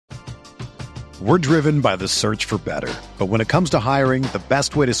We're driven by the search for better. But when it comes to hiring, the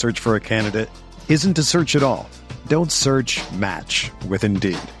best way to search for a candidate isn't to search at all. Don't search, match with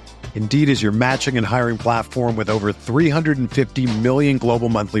Indeed. Indeed is your matching and hiring platform with over 350 million global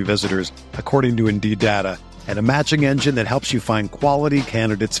monthly visitors, according to Indeed data, and a matching engine that helps you find quality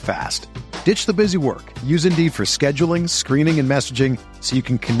candidates fast. Ditch the busy work. Use Indeed for scheduling, screening, and messaging so you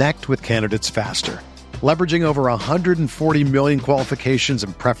can connect with candidates faster. Leveraging over 140 million qualifications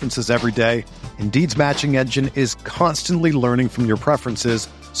and preferences every day, Indeed's matching engine is constantly learning from your preferences,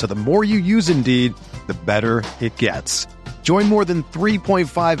 so the more you use Indeed, the better it gets. Join more than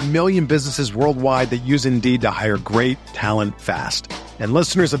 3.5 million businesses worldwide that use Indeed to hire great talent fast. And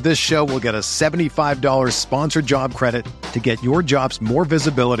listeners of this show will get a $75 sponsored job credit to get your jobs more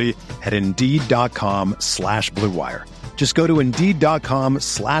visibility at Indeed.com/Blue Wire. Just go to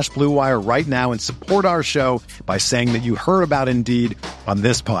Indeed.com/Blue Wire right now and support our show by saying that you heard about Indeed on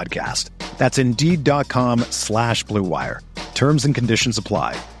this podcast. That's Indeed.com/Blue Wire. Terms and conditions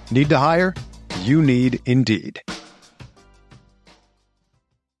apply. Need to hire? You need Indeed.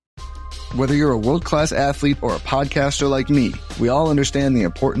 Whether you're a world-class athlete or a podcaster like me, we all understand the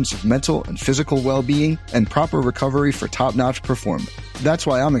importance of mental and physical well-being and proper recovery for top-notch performance. That's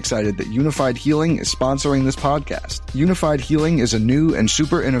why I'm excited that Unified Healing is sponsoring this podcast. Unified Healing is a new and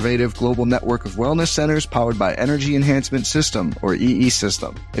super innovative global network of wellness centers powered by Energy Enhancement System, or EE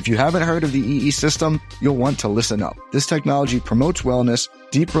System. If you haven't heard of the EE System, you'll want to listen up. This technology promotes wellness,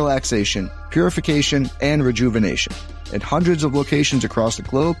 deep relaxation, purification, and rejuvenation. At hundreds of locations across the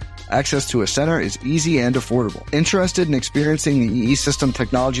globe, access to a center is easy and affordable. Interested in experiencing the EE System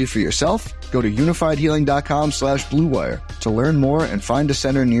technology for yourself? Go to unifiedhealing.com/Blue Wire to learn more and find a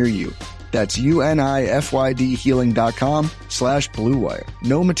center near you. That's UNIFYDhealing.com/Blue Wire.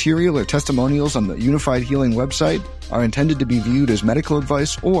 No material or testimonials on the Unified Healing website are intended to be viewed as medical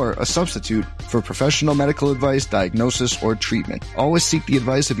advice or a substitute for professional medical advice, diagnosis, or treatment. Always seek the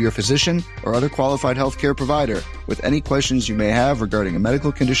advice of your physician or other qualified healthcare provider with any questions you may have regarding a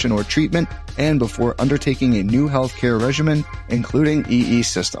medical condition or treatment and before undertaking a new healthcare regimen, including EE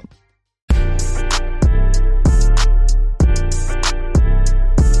System.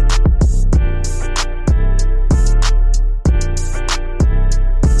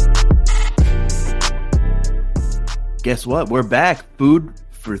 Guess what? We're back. Food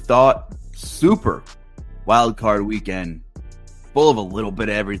for thought. Super wild card weekend. Full of a little bit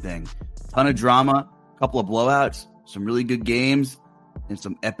of everything. Ton of drama, a couple of blowouts, some really good games, and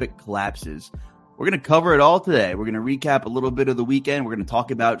some epic collapses. We're going to cover it all today. We're going to recap a little bit of the weekend. We're going to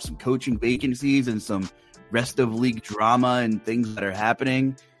talk about some coaching vacancies and some rest of league drama and things that are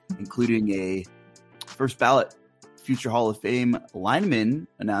happening, including a first ballot future Hall of Fame lineman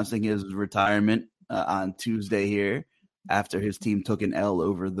announcing his retirement on Tuesday here, after his team took an L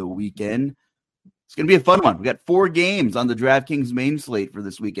over the weekend. It's going to be a fun one. We got 4 games on the DraftKings main slate for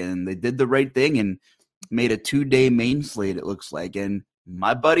this weekend. They did the right thing and made a 2-day main slate, it looks like. And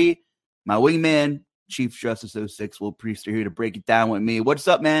my buddy, my wingman, Chief Justice 06, Will Priester, here to break it down with me. What's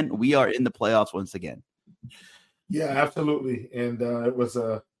up, man? We are in the playoffs once again. Yeah, absolutely. And it was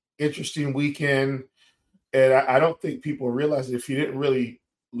a interesting weekend. And I don't think people realize it if you didn't really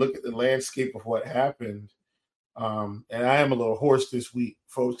look at the landscape of what happened. And I am a little hoarse this week,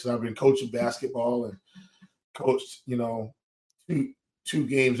 folks, because I've been coaching basketball and coached, two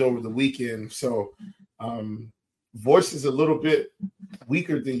games over the weekend. So voice is a little bit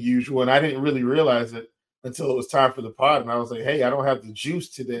weaker than usual. And I didn't really realize it until it was time for the pod. And I was like, hey, I don't have the juice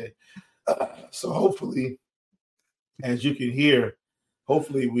today. So hopefully, as you can hear,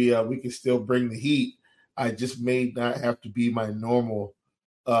 hopefully we can still bring the heat. I just may not have to be my normal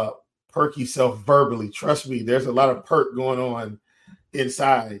perky self verbally. Trust me, there's a lot of perk going on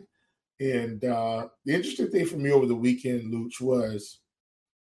inside. And the interesting thing for me over the weekend, Luch, was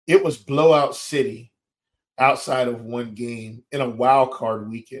it was blowout city outside of one game in a wild card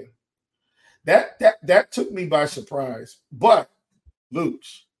weekend. That took me by surprise. But,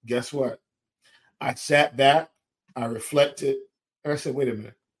 Luch, guess what? I sat back, I reflected, and I said, wait a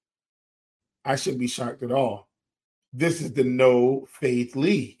minute. I shouldn't be shocked at all. This is the no faith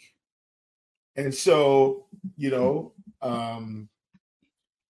league. And so, I'll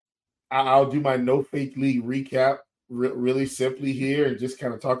do my no faith league recap really simply here and just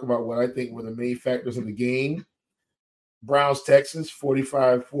kind of talk about what I think were the main factors of the game. Browns, Texans,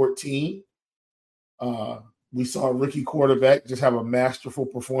 45-14. We saw a rookie quarterback just have a masterful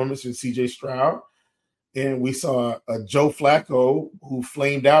performance in C.J. Stroud. And we saw a Joe Flacco who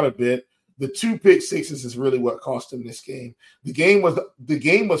flamed out a bit. The 2 pick sixes is really what cost him this game. The game was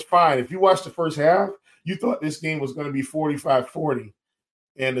fine. If you watched the first half, you thought this game was going to be 45-40.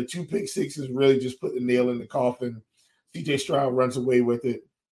 And the 2 pick sixes really just put the nail in the coffin. CJ Stroud runs away with it.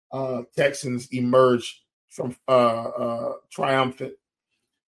 Texans emerge from triumphant.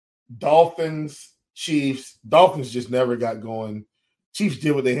 Dolphins, Chiefs. Dolphins just never got going. Chiefs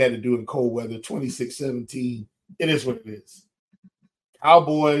did what they had to do in cold weather, 26-17. It is what it is.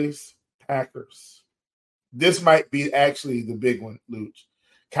 Cowboys, Packers. This might be actually the big one, Luch.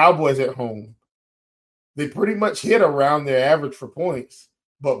 Cowboys at home. They pretty much hit around their average for points,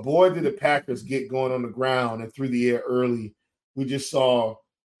 but boy, did the Packers get going on the ground and through the air early. We just saw,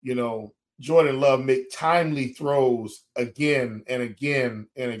 Jordan Love make timely throws again and again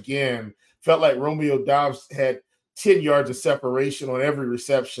and again. Felt like Romeo Doubs had 10 yards of separation on every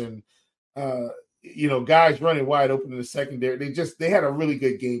reception. Guys running wide open in the secondary. They had a really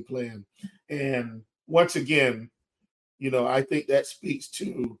good game plan. And once again, I think that speaks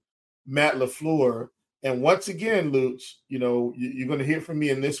to Matt LaFleur. And once again, Luch, you're going to hear from me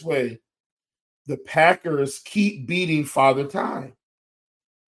in this way. The Packers keep beating Father Time.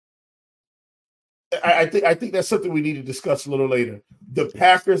 I think that's something we need to discuss a little later. The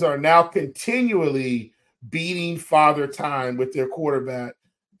Packers are now continually beating Father Time with their quarterback,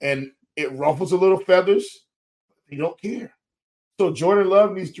 and it ruffles a little feathers. They don't care. So Jordan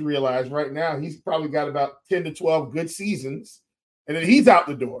Love needs to realize right now he's probably got about 10 to 12 good seasons, and then he's out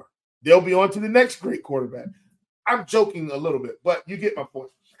the door. They'll be on to the next great quarterback. I'm joking a little bit, but you get my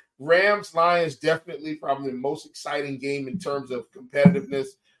point. Rams, Lions, definitely probably the most exciting game in terms of competitiveness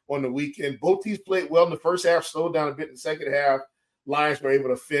on the weekend. Both teams played well in the first half, slowed down a bit in the second half. Lions were able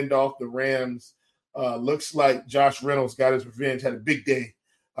to fend off the Rams. Looks like Josh Reynolds got his revenge, had a big day.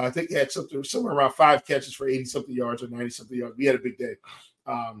 I think he had somewhere around 5 catches for 80-something yards or 90-something yards. We had a big day.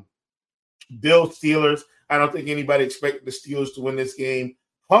 Bills, Steelers. I don't think anybody expected the Steelers to win this game.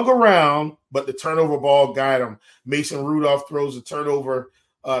 Hung around, but the turnover ball got them. Mason Rudolph throws a turnover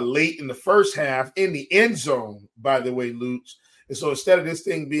late in the first half in the end zone, by the way, Luch. And so instead of this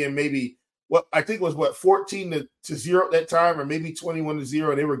thing being maybe I think it was 14-0 at that time, or maybe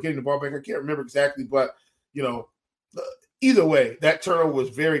 21-0, they were getting the ball back. I can't remember exactly, but either way, that turnover was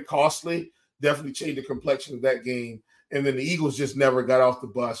very costly. Definitely changed the complexion of that game. And then the Eagles just never got off the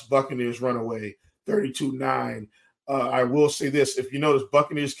bus. Buccaneers run away, 32-9. I will say this: if you notice,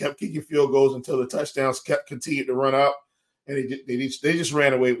 Buccaneers kept kicking field goals until the touchdowns continued to run up, and they just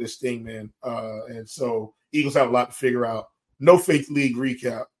ran away with this thing, man. And so Eagles have a lot to figure out. No Faith League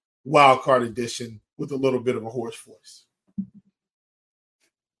recap, wild card edition with a little bit of a hoarse voice.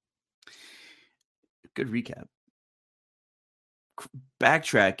 Good recap.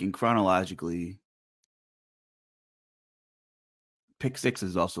 Backtracking chronologically, pick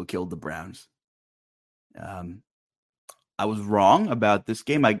sixes also killed the Browns. I was wrong about this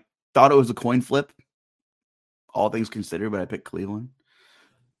game. I thought it was a coin flip, all things considered, but I picked Cleveland.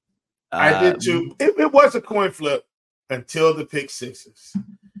 I did too. It was a coin flip until the pick sixes.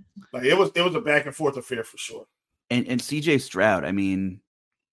 Like it was a back and forth affair for sure. And CJ Stroud, I mean,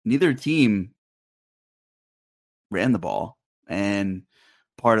 neither team ran the ball. And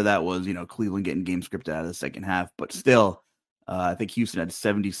part of that was, Cleveland getting game scripted out of the second half. But still, I think Houston had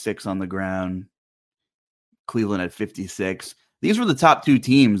 76 on the ground. Cleveland had 56. These were the top two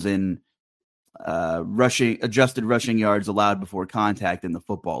teams in adjusted rushing yards allowed before contact in the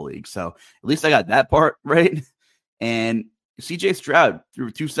football league. So at least I got that part right. And CJ Stroud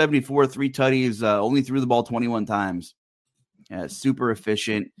threw 274, 3 tutties, only threw the ball 21 times. Super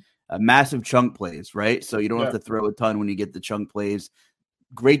efficient, massive chunk plays, right? So you don't have to throw a ton when you get the chunk plays.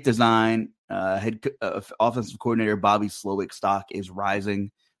 Great design. Offensive coordinator Bobby Slowick's stock is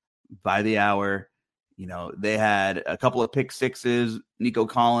rising by the hour. They had a couple of pick sixes. Nico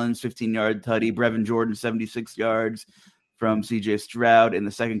Collins, 15-yard tutty. Brevin Jordan, 76 yards from C.J. Stroud in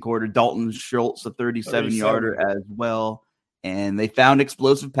the second quarter. Dalton Schultz, a 37-yarder as well. And they found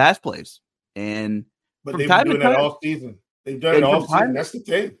explosive pass plays. But they've been doing that all season. They've done it all season. That's the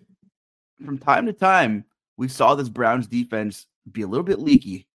thing. From time to time, we saw this Browns defense be a little bit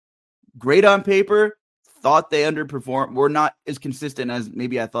leaky. Great on paper. Thought they underperformed. Were not as consistent as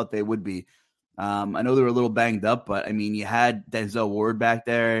maybe I thought they would be. I know they were a little banged up, but I mean, you had Denzel Ward back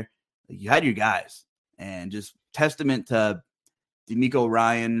there. You had your guys, and just testament to D'Amico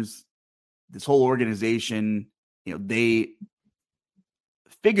Ryans, this whole organization. They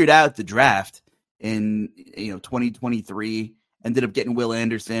figured out the draft in 2023. Ended up getting Will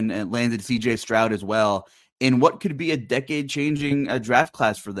Anderson and landed C.J. Stroud as well in what could be a decade-changing draft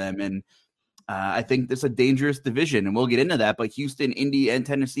class for them. And I think this is a dangerous division, and we'll get into that. But Houston, Indy, and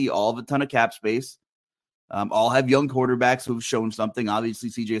Tennessee all have a ton of cap space. All have young quarterbacks who've shown something. Obviously,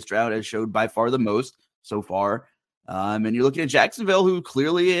 C.J. Stroud has showed by far the most so far. And you're looking at Jacksonville, who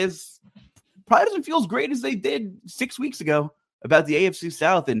clearly probably doesn't feel as great as they did 6 weeks ago about the AFC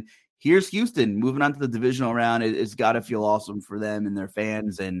South. And here's Houston moving on to the divisional round. It's got to feel awesome for them and their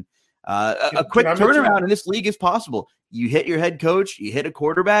fans. And a quick turnaround in this league is possible. You hit your head coach, you hit a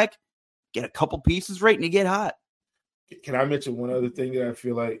quarterback, get a couple pieces right, and you get hot. Can I mention one other thing that I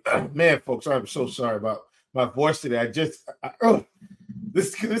feel like, man, folks, I'm so sorry about my voice today. This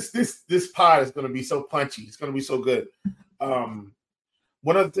pod is going to be so punchy. It's going to be so good.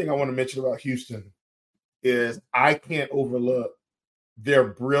 One other thing I want to mention about Houston is I can't overlook their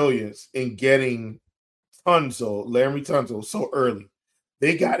brilliance in getting Laremy Tunsil, so early.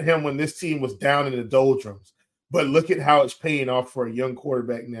 They got him when this team was down in the doldrums. But look at how it's paying off for a young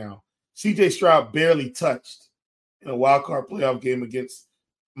quarterback now. C.J. Stroud barely touched in a wild card playoff game against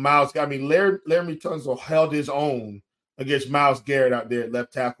Myles. I mean, Laremy Tunsil held his own against Myles Garrett out there at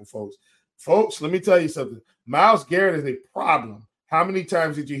left tackle, folks. Folks, let me tell you something. Myles Garrett is a problem. How many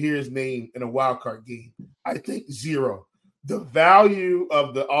times did you hear his name in a wild card game? I think 0. The value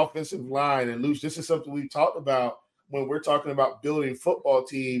of the offensive line, and Luce, this is something we've talked about when we're talking about building football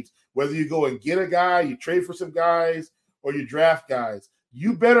teams, whether you go and get a guy, you trade for some guys, or you draft guys.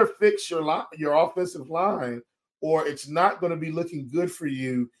 You better fix your offensive line, or it's not going to be looking good for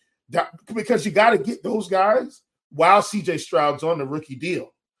you, because you got to get those guys while C.J. Stroud's on the rookie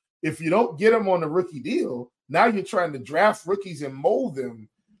deal. If you don't get them on the rookie deal, now you're trying to draft rookies and mold them.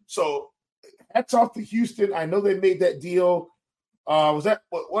 So hats off to Houston. I know they made that deal. Was that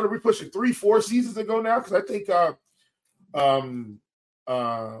what are we pushing 3-4 seasons ago now? Because I think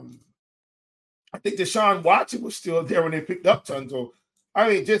Deshaun Watson was still there when they picked up Tunsil. I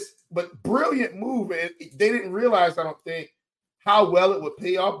mean, but brilliant move. And they didn't realize, I don't think, how well it would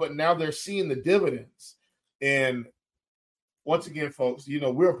pay off, but now they're seeing the dividends. And once again, folks,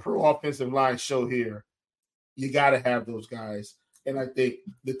 we're a pro offensive line show here. You got to have those guys. And I think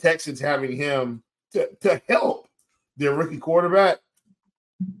the Texans having him to help their rookie quarterback,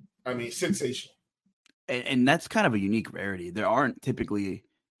 I mean, sensational. And that's kind of a unique rarity. There aren't typically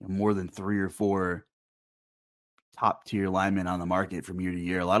more than 3 or 4 top-tier linemen on the market from year to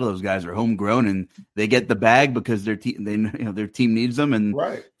year. A lot of those guys are homegrown, and they get the bag because their team needs them. And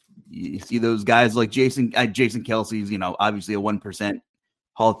right. You see those guys like Jason Kelsey's, obviously a 1%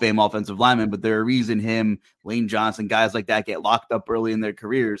 Hall of Fame offensive lineman, but there's a reason him, Lane Johnson, guys like that get locked up early in their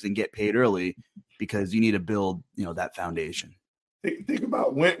careers and get paid early, because you need to build, that foundation. Think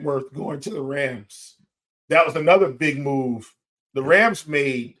about Wentworth going to the Rams. That was another big move the Rams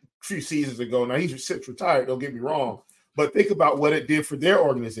made a few seasons ago. Now, he's since retired, don't get me wrong, but think about what it did for their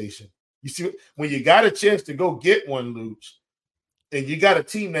organization. You see, when you got a chance to go get one, Luch, and you got a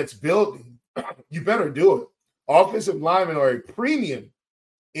team that's building, you better do it. Offensive linemen are a premium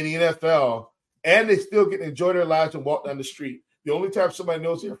in the NFL, and they still get to enjoy their lives and walk down the street. The only time somebody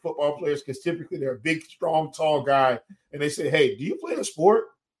knows they're football players, because typically they're a big, strong, tall guy, and they say, hey, do you play a sport?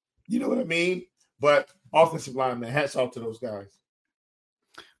 You know what I mean? But offensive linemen, hats off to those guys.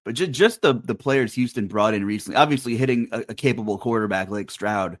 But just the players Houston brought in recently, obviously hitting a capable quarterback like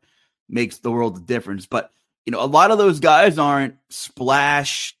Stroud makes the world of difference. But, a lot of those guys aren't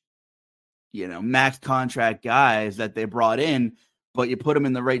splash, max contract guys that they brought in, but you put them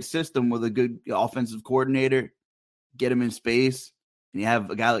in the right system with a good offensive coordinator, get them in space, and you have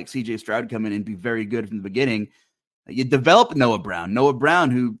a guy like C.J. Stroud come in and be very good from the beginning. You develop Noah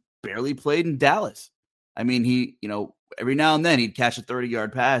Brown, who barely played in Dallas. I mean, he, every now and then he'd catch a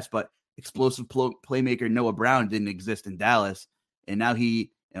 30-yard pass, but explosive playmaker Noah Brown didn't exist in Dallas. And now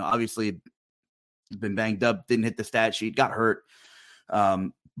he, obviously been banged up, didn't hit the stat sheet, got hurt.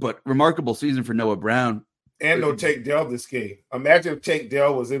 But remarkable season for Noah Brown. And no Tank Dell this game. Imagine if Tank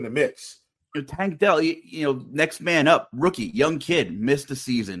Dell was in the mix. Tank Dell, next man up, rookie, young kid, missed the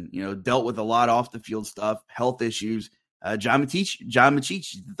season, dealt with a lot off the field stuff, health issues. John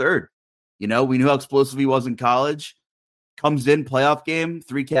Machich, the third. We knew how explosive he was in college. Comes in, playoff game,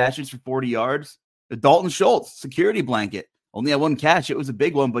 3 catches for 40 yards. Dalton Schultz, security blanket. Only had 1 catch. It was a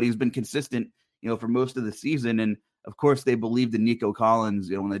big one, but he's been consistent, for most of the season. And, of course, they believed in Nico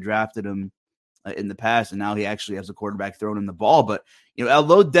Collins, when they drafted him in the past, and now he actually has a quarterback throwing him the ball. But,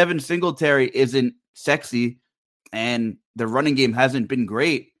 although Devin Singletary isn't sexy and the running game hasn't been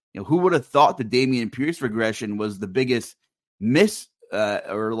great, who would have thought the Dameon Pierce regression was the biggest miss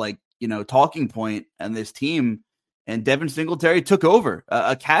talking point on this team? And Devin Singletary took over,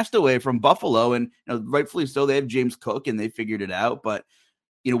 a castaway from Buffalo, and rightfully so. They have James Cook, and they figured it out. But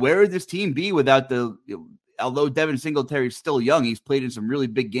where would this team be without although Devin Singletary is still young, he's played in some really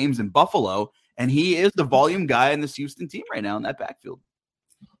big games in Buffalo, and he is the volume guy in this Houston team right now in that backfield.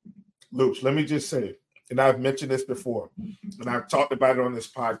 Luch, let me just say, and I've mentioned this before, and I've talked about it on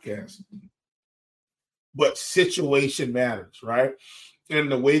this podcast, but situation matters, right?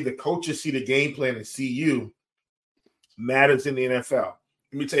 And the way the coaches see the game plan and see you matters in the NFL.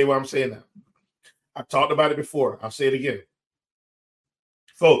 Let me tell you why I'm saying that. I've talked about it before. I'll say it again.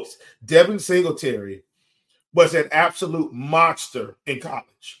 Folks, Devin Singletary was an absolute monster in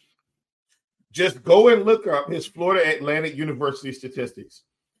college. Just go and look up his Florida Atlantic University statistics.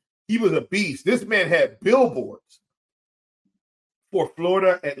 He was a beast. This man had billboards for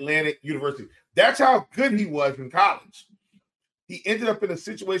Florida Atlantic University. That's how good he was in college. He ended up in a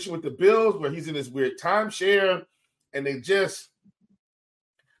situation with the Bills where he's in this weird timeshare, and they just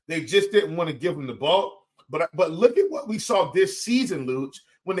didn't want to give him the ball. But look at what we saw this season, Luch,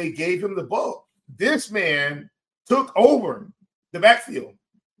 when they gave him the ball. This man took over the backfield.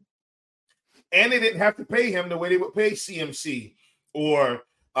 And they didn't have to pay him the way they would pay CMC or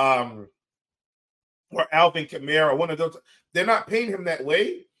Alvin Kamara, one of those. They're not paying him that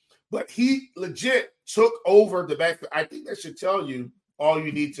way, but he legit took over the backfield. I think that should tell you all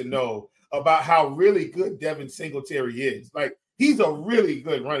you need to know about how really good Devin Singletary is. Like, he's a really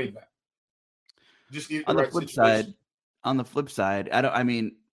good running back. Just on the flip side, I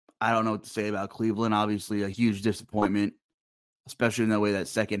don't know what to say about Cleveland. Obviously, a huge disappointment, especially in the way that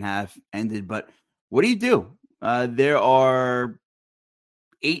second half ended. But what do? There are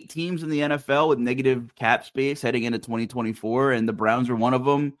 8 teams in the NFL with negative cap space heading into 2024, and the Browns are one of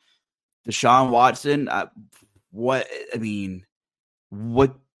them. Deshaun Watson,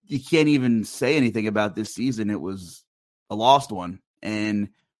 you can't even say anything about this season. It was a lost one, and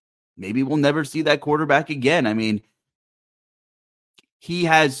maybe we'll never see that quarterback again. I mean, he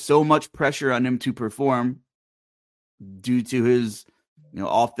has so much pressure on him to perform due to his,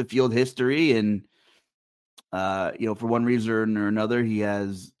 off the field history. And, for one reason or another,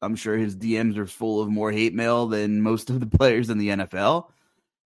 I'm sure his DMs are full of more hate mail than most of the players in the NFL.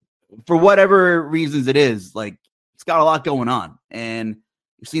 For whatever reasons it is, like, it's got a lot going on. And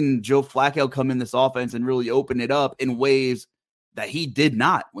you've seen Joe Flacco come in this offense and really open it up in ways that he did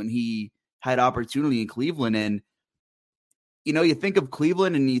not when he had opportunity in Cleveland. And, you think of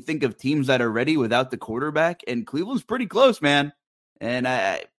Cleveland and you think of teams that are ready without the quarterback, and Cleveland's pretty close, man. And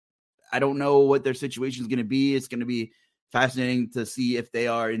I don't know what their situation is going to be. It's going to be fascinating to see if they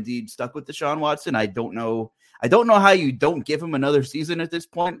are indeed stuck with Deshaun Watson. I don't know how you don't give him another season at this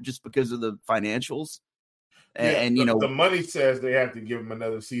point just because of the financials. And the money says they have to give him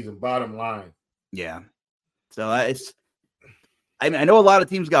another season, bottom line. Yeah. So I know a lot of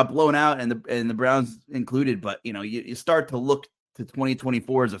teams got blown out, and the Browns included, but you start to look to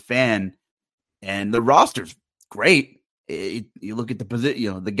 2024 as a fan, and the roster's great. You look at the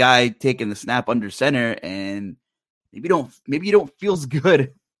position, the guy taking the snap under center, and maybe you don't feel as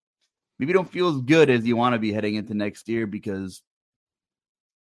good. Maybe you don't feel as good as you want to be heading into next year, because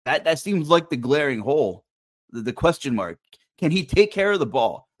that seems like the glaring hole, the question mark. Can he take care of the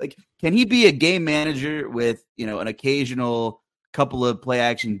ball? Like, can he be a game manager with an occasional couple of play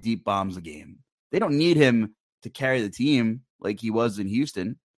action deep bombs a game? They don't need him to carry the team like he was in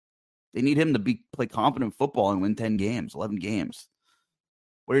Houston. They need him to play confident football and win 10 games, 11 games.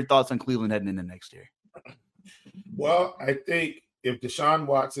 What are your thoughts on Cleveland heading into next year? Well, I think if Deshaun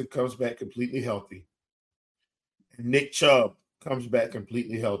Watson comes back completely healthy and Nick Chubb comes back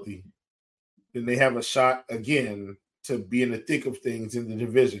completely healthy, then they have a shot again to be in the thick of things in the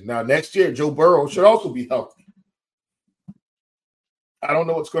division. Now, next year, Joe Burrow should also be healthy. I don't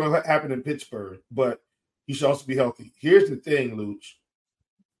know what's going to happen in Pittsburgh, but he should also be healthy. Here's the thing, Luch.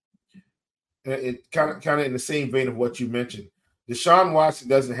 It kind of in the same vein of what you mentioned. Deshaun Watson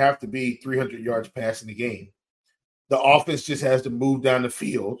doesn't have to be 300 yards passing the game. The offense just has to move down the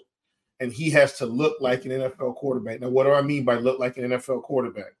field, and he has to look like an NFL quarterback. Now, what do I mean by look like an NFL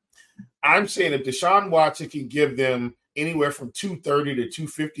quarterback? I'm saying if Deshaun Watson can give them anywhere from 230 to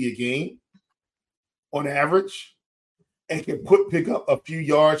 250 a game on average, and can pick up a few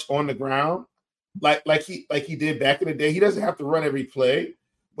yards on the ground, like he did back in the day. He doesn't have to run every play,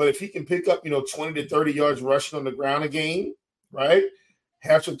 but if he can pick up 20 to 30 yards rushing on the ground a game, right?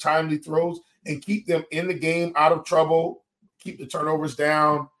 Have some timely throws and keep them in the game, out of trouble, keep the turnovers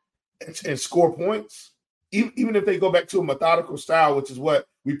down, and score points. Even if they go back to a methodical style, which is what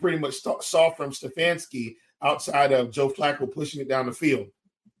we pretty much saw from Stefanski outside of Joe Flacco pushing it down the field.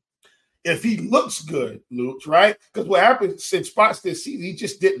 If he looks good, Luke, right? Because what happened in spots this season, he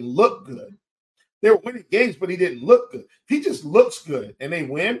just didn't look good. They were winning games, but he didn't look good. If he just looks good and they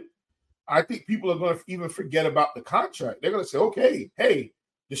win, I think people are going to even forget about the contract. They're going to say, okay, hey,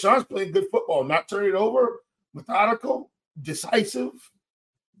 Deshaun's playing good football, not turning it over, methodical, decisive.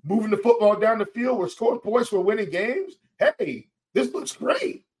 moving the football down the field. We're scoring points. We're winning games. Hey, this looks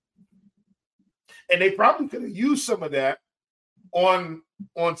great. And they probably could have used some of that on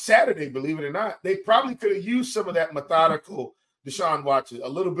Saturday, believe it or not. They probably could have used some of that methodical Deshaun Watson, a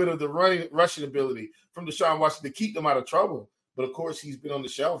little bit of the rushing ability from Deshaun Watson to keep them out of trouble. But, of course, he's been on the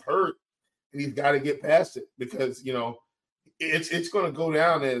shelf hurt, and he's got to get past it because, it's going to go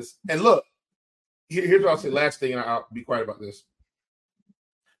down as – and look, here's what I'll say last thing, and I'll be quiet about this.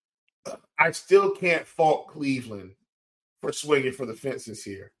 I still can't fault Cleveland for swinging for the fences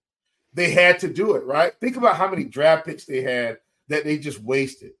here. They had to do it, right? Think about how many draft picks they had that they just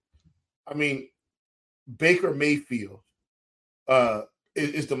wasted. I mean, Baker Mayfield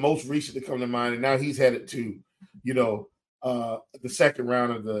is the most recent to come to mind, and now he's headed to, the second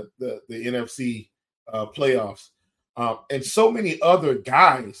round of the NFC playoffs. And so many other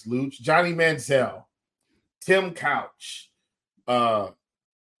guys, Luch, Johnny Manziel, Tim Couch,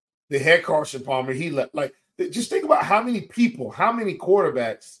 they had Carson Palmer. He left. Like, just think about how many people, how many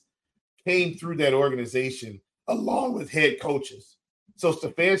quarterbacks came through that organization along with head coaches. So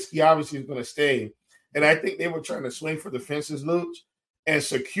Stefanski obviously is going to stay. And I think they were trying to swing for the fences, Luch, and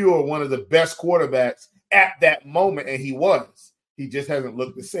secure one of the best quarterbacks at that moment. And he was. He just hasn't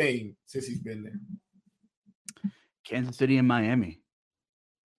looked the same since he's been there. Kansas City and Miami.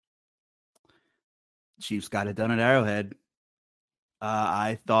 Chiefs got it done at Arrowhead.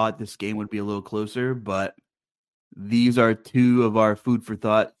 I thought this game would be a little closer, but these are two of our food for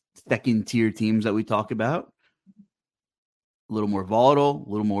thought second-tier teams that we talk about. A little more volatile, a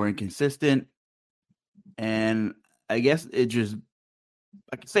little more inconsistent. And I guess I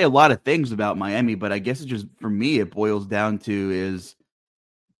could say a lot of things about Miami, but I guess for me, it boils down to is,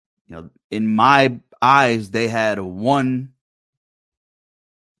 in my eyes, they had one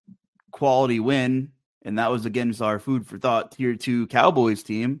quality win, and that was against our food for thought tier 2 Cowboys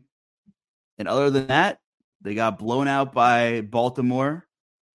team. And other than that, they got blown out by Baltimore.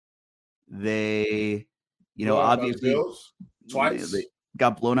 They, obviously Bills twice. They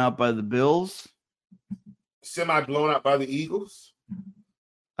got blown out by the Bills. Semi blown out by the Eagles.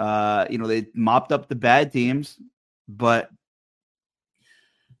 They mopped up the bad teams, and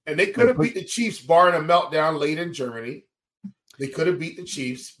they could have beat the Chiefs barring a meltdown late in Germany. They could have beat the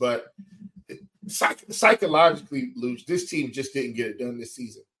Chiefs, but psychologically, Luch, this team just didn't get it done this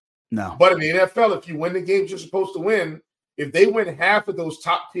season. No. But in the NFL, if you win the games you're supposed to win, if they win half of those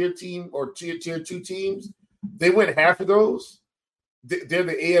top tier team or tier 2 teams, they win half of those, they're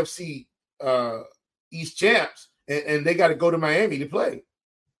the AFC East champs, and they got to go to Miami to play.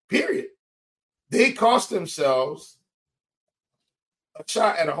 Period. They cost themselves a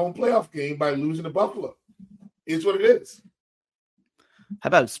shot at a home playoff game by losing to Buffalo. It's what it is. How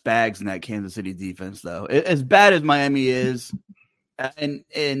about Spags in that Kansas City defense, though? As bad as Miami is,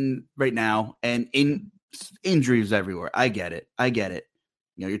 and right now, and in injuries everywhere. I get it.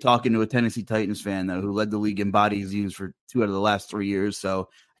 You're talking to a Tennessee Titans fan, though, who led the league in bodies used for 2 out of the last 3 years. So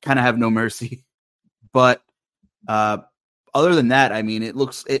I kind of have no mercy. But other than that, I mean,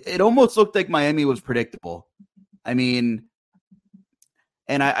 it almost looked like Miami was predictable. I mean,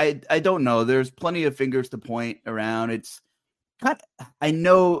 and I don't know. There's plenty of fingers to point around. I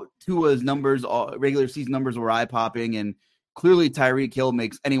know Tua's numbers, regular season numbers, were eye-popping, and clearly Tyreek Hill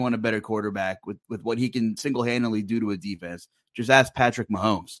makes anyone a better quarterback with what he can single-handedly do to a defense. Just ask Patrick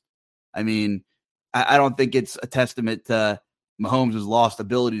Mahomes. I mean, I don't think it's a testament to Mahomes' lost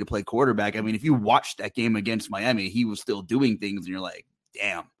ability to play quarterback. I mean, if you watched that game against Miami, he was still doing things, and you're like,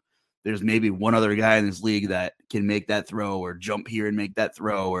 damn, there's maybe one other guy in this league that can make that throw or jump here and make that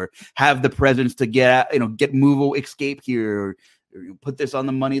throw or have the presence to get move, escape here, or put this on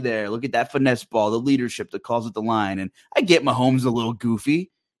the money there. Look at that finesse ball, the leadership that calls it the line. And I get Mahomes a little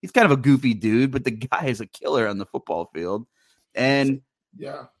goofy. He's kind of a goofy dude, but the guy is a killer on the football field. And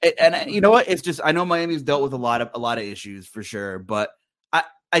yeah, and you know what? It's just, I know Miami's dealt with a lot of issues for sure, but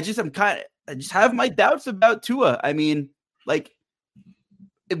I just have my doubts about Tua. I mean, like,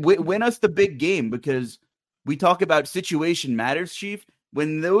 win us the big game, because we talk about situation matters, Chief.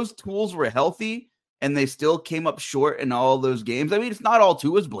 When those tools were healthy and they still came up short in all those games, I mean, it's not all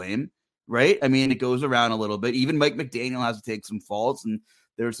Tua's blame, right? I mean, it goes around a little bit. Even Mike McDaniel has to take some faults, and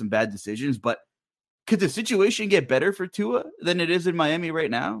there were some bad decisions. But could the situation get better for Tua than it is in Miami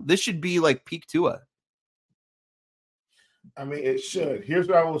right now? This should be like peak Tua. I mean, it should. Here's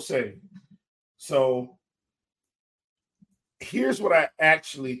what I will say. So here's what I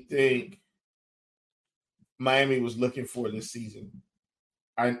actually think Miami was looking for this season.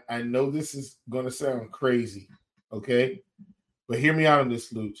 I know this is going to sound crazy, okay? But hear me out on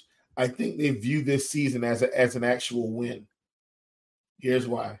this, Luch. I think they view this season as an actual win. Here's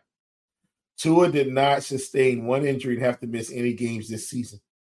why. Tua did not sustain one injury and have to miss any games this season.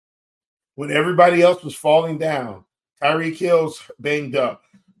 When everybody else was falling down, Tyreek Hill's banged up,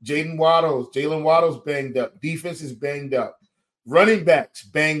 Jalen Waddle's banged up, defense is banged up, running backs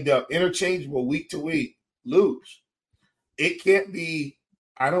banged up, interchangeable week to week, lose. It can't be,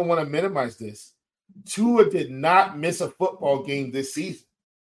 I don't want to minimize this. Tua did not miss a football game this season.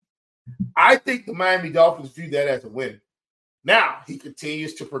 I think the Miami Dolphins view that as a win. Now, he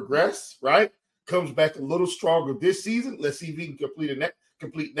continues to progress, right? Comes back a little stronger this season. Let's see if he can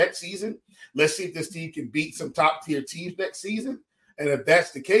complete next season. Let's see if this team can beat some top-tier teams next season. And if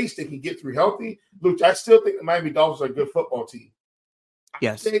that's the case, they can get through healthy. Luke, I still think the Miami Dolphins are a good football team.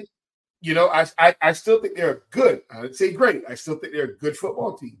 Yes. I still think they're good. I didn't say great. I still think they're a good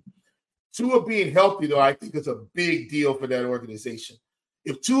football team. Tua being healthy, though, I think is a big deal for that organization.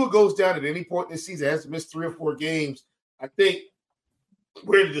 If Tua goes down at any point this season, has to miss 3 or 4 games, I think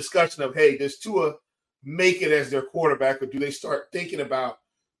we're in the discussion of, hey, does Tua make it as their quarterback, or do they start thinking about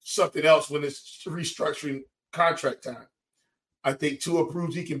something else when it's restructuring contract time? I think Tua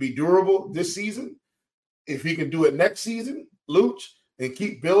proves he can be durable this season. If he can do it next season, Luch, and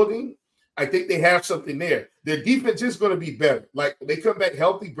keep building, I think they have something there. Their defense is going to be better. Like, they come back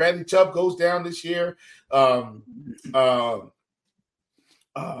healthy. Bradley Chubb goes down this year.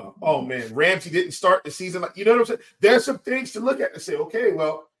 Ramsey didn't start the season. You know what I'm saying? There's some things to look at and say, okay,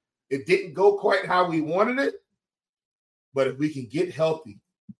 well, it didn't go quite how we wanted it, but if we can get healthy,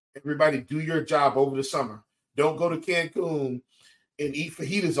 everybody do your job over the summer. Don't go to Cancun and eat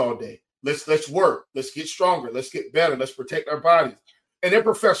fajitas all day. Let's work. Let's get stronger. Let's get better. Let's protect our bodies. And they're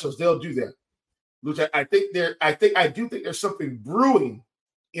professionals. They'll do that. Which I do think there's something brewing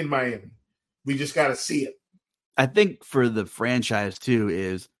in Miami. We just got to see it. I think for the franchise too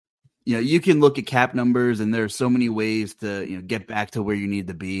is, you can look at cap numbers and there are so many ways to, get back to where you need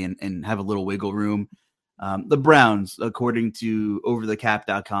to be and have a little wiggle room. The Browns, according to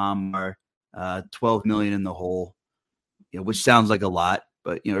overthecap.com, are $12 million in the hole, which sounds like a lot,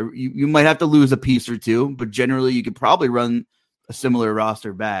 but you might have to lose a piece or two, but generally you could probably run a similar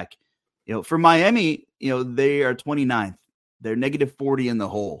roster back. For Miami, they are 29th. They're negative 40 in the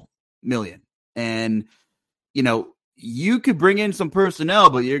hole million. And, you could bring in some personnel,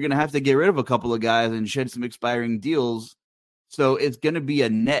 but you're going to have to get rid of a couple of guys and shed some expiring deals. So it's going to be a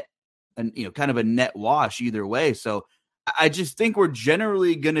net, kind of a net wash either way. So I just think we're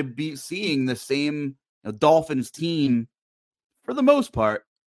generally going to be seeing the same Dolphins team for the most part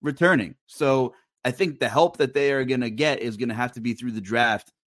returning. So I think the help that they are going to get is going to have to be through the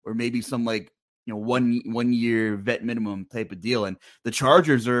draft or maybe some 1 year vet minimum type of deal. And the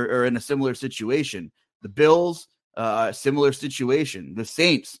Chargers are in a similar situation. The Bills, similar situation. The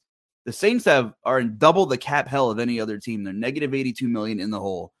Saints are in double the cap hell of any other team. They're negative 82 million in the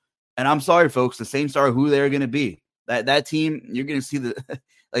hole. And I'm sorry, folks, the Saints are who they're going to be. That team, you're going to see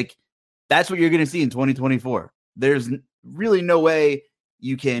that's what you're going to see in 2024. There's really no way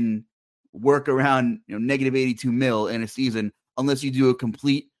you can work around negative 82 mil in a season unless you do a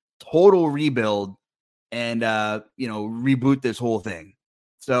complete total rebuild and reboot this whole thing.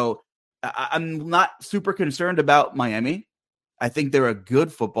 So I'm not super concerned about Miami. I think they're a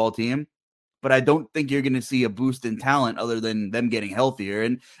good football team, but I don't think you're going to see a boost in talent other than them getting healthier.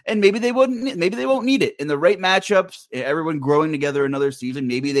 And maybe they won't need it in the right matchups. Everyone growing together another season,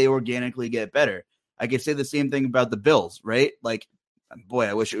 maybe they organically get better. I could say the same thing about the Bills, right? Like, boy,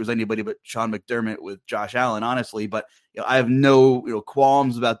 I wish it was anybody but Sean McDermott with Josh Allen, honestly. But I have no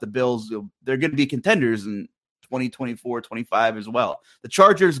qualms about the Bills. They're going to be contenders in 2024, 25 as well. The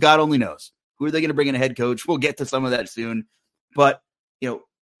Chargers, God only knows. Who are they going to bring in a head coach? We'll get to some of that soon. But,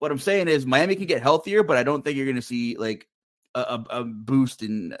 what I'm saying is Miami can get healthier, but I don't think you're going to see a boost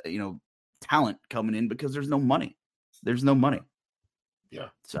in, talent coming in because there's no money. There's no money. Yeah.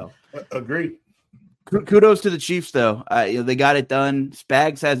 So agreed. Kudos to the Chiefs, though. They got it done.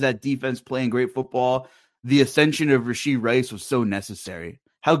 Spags has that defense playing great football. The ascension of Rashee Rice was so necessary.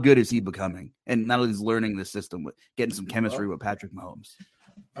 How good is he becoming? And not only is learning the system, with getting some chemistry with Patrick Mahomes.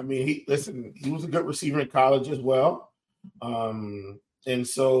 I mean, he was a good receiver in college as well. And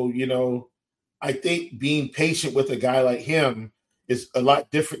so, I think being patient with a guy like him is a lot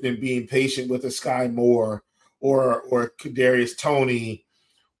different than being patient with a Sky Moore or Kadarius Toney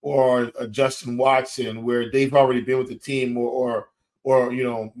or a Justin Watson, where they've already been with the team, or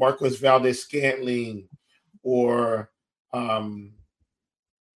Marquez Valdez-Scantling, or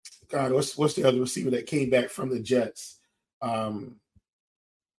what's the other receiver that came back from the Jets? I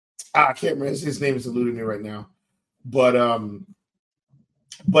can't remember. His name is eluding me right now. But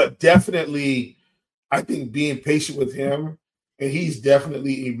definitely, I think being patient with him and he's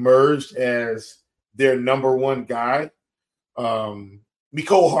definitely emerged as their number one guy.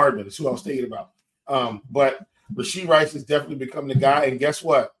 Mecole Hardman is who I was thinking about. But Rashee Rice has definitely become the guy, and guess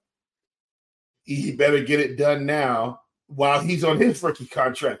what? He better get it done now while he's on his rookie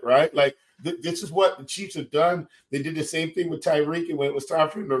contract, right? Like, this is what the Chiefs have done. They did the same thing with Tyreek, and when it was time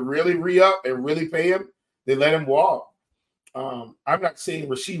for him to really re-up and really pay him, they let him walk. I'm not saying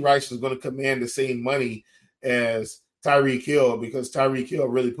Rashee Rice is going to command the same money as Tyreek Hill, because Tyreek Hill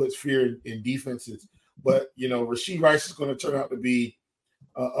really puts fear in defenses. But, Rashee Rice is going to turn out to be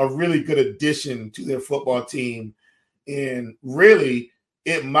a really good addition to their football team. And really,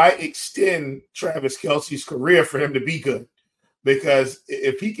 it might extend Travis Kelce's career for him to be good. Because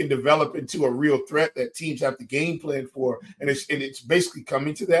if he can develop into a real threat that teams have to game plan for, and it's basically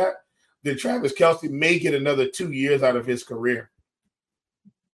coming to that, then Travis Kelce may get another 2 years out of his career.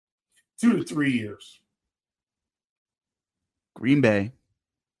 2 to 3 years. Green Bay,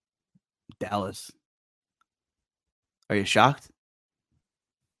 Dallas. Are you shocked?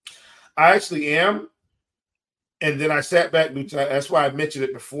 I actually am. And then I sat back. That's why I mentioned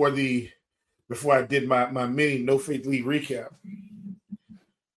it before I did my mini No Faith League recap.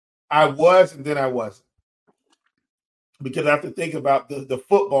 I was, and then I wasn't. Because I have to think about the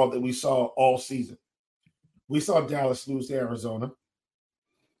football that we saw all season. We saw Dallas lose to Arizona,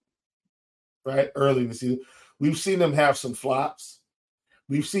 right, early in the season. We've seen them have some flops.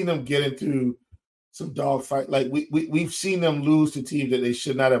 We've seen them get into some dogfight. Like, we've seen them lose to teams that they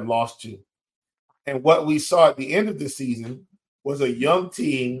should not have lost to. And what we saw at the end of the season was a young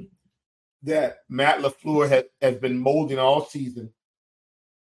team that Matt LaFleur has been molding all season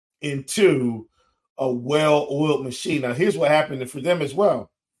into a well-oiled machine. Now, here's what happened for them as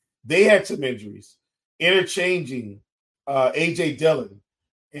well. They had some injuries, interchanging A.J. Dillon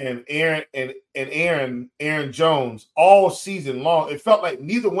and Aaron Jones all season long. It felt like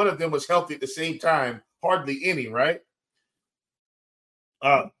neither one of them was healthy at the same time, hardly any, right?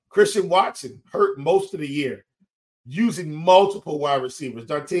 Christian Watson hurt most of the year, using multiple wide receivers,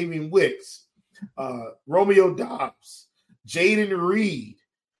 Dontavian Wicks, Romeo Doubs, Jaden Reed.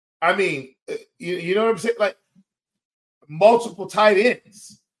 I mean, you know what I'm saying? Like, multiple tight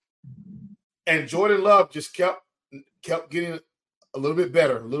ends. And Jordan Love just kept getting a little bit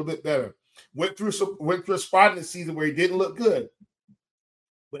better. Went through a spot in the season where he didn't look good.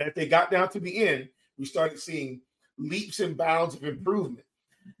 But as they got down to the end, we started seeing leaps and bounds of improvement.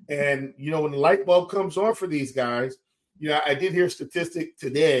 And, when the light bulb comes on for these guys, I did hear a statistic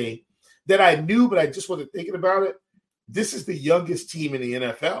today that I knew, but I just wasn't thinking about it. This is the youngest team in the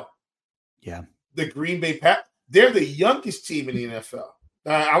NFL. Yeah. The Green Bay Packers, they're the youngest team in the NFL.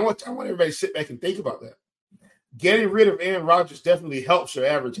 I want everybody to sit back and think about that. Getting rid of Aaron Rodgers definitely helps your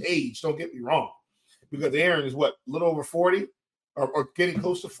average age. Don't get me wrong. Because Aaron is a little over 40 or getting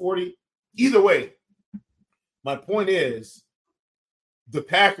close to 40. Either way, my point is the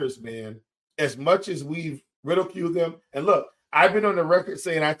Packers, man, as much as we've ridiculed them, and look, I've been on the record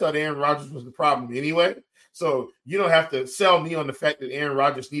saying I thought Aaron Rodgers was the problem anyway. So you don't have to sell me on the fact that Aaron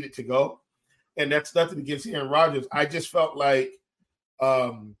Rodgers needed to go. And that's nothing against Aaron Rodgers. I just felt like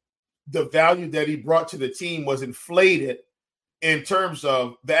the value that he brought to the team was inflated in terms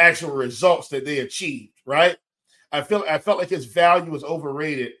of the actual results that they achieved, right? I felt like his value was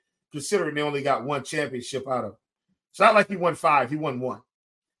overrated considering they only got one championship out of it. It's not like he won 5, he won 1.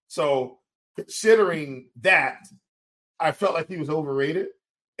 So considering that, I felt like he was overrated.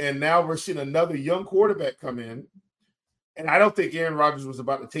 And now we're seeing another young quarterback come in. And I don't think Aaron Rodgers was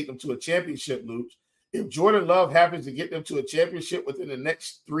about to take them to a championship, Luke. If Jordan Love happens to get them to a championship within the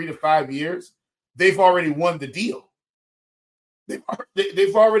next 3 to 5 years, they've already won the deal.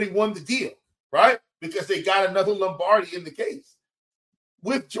 They've already won the deal, right? Because they got another Lombardi in the case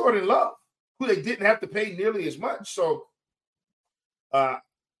with Jordan Love, who they didn't have to pay nearly as much. So,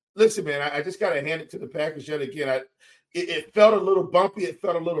 listen, man, I just got to hand it to the Packers yet again. It felt a little bumpy. It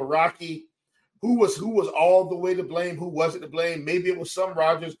felt a little rocky. Who was all the way to blame? Who wasn't to blame? Maybe it was some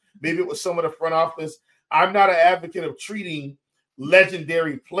Rodgers. Maybe it was some of the front office. I'm not an advocate of treating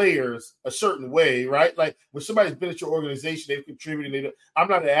legendary players a certain way, right? Like when somebody's been at your organization, they've contributed. I'm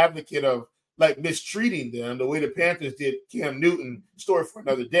not an advocate of like mistreating them the way the Panthers did Cam Newton. Story for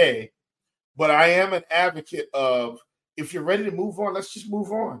another day. But I am an advocate of if you're ready to move on, let's just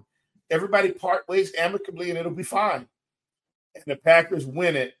move on. Everybody part ways amicably and it'll be fine. And the Packers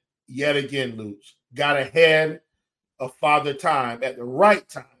win it yet again, Luch. Got ahead of Father Time at the right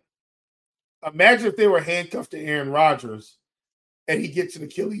time. Imagine if they were handcuffed to Aaron Rodgers and he gets an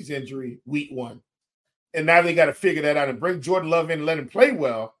Achilles injury week 1. And now they got to figure that out and bring Jordan Love in and let him play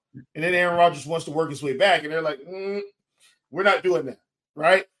well. And then Aaron Rodgers wants to work his way back. And they're like, We're not doing that,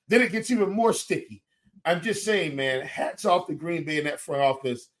 right? Then it gets even more sticky. I'm just saying, man, hats off to Green Bay in that front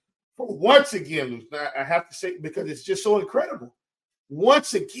office for once again, Luke. I have to say, because it's just so incredible.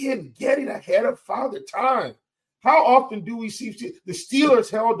 Once again, getting ahead of Father Time. How often do we see the Steelers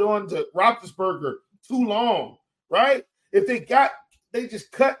held on to Roethlisberger too long, right? If they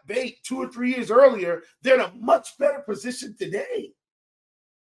just cut bait 2 or 3 years earlier, they're in a much better position today,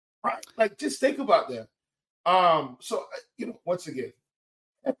 right? Like, just think about that. So, once again,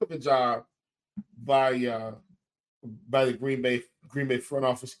 heck of a job by the Green Bay front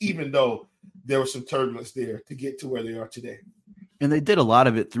office, even though there was some turbulence there to get to where they are today. And they did a lot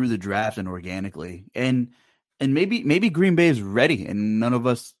of it through the draft and organically. And maybe Green Bay is ready, and none of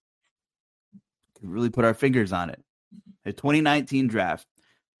us can really put our fingers on it. The 2019 draft,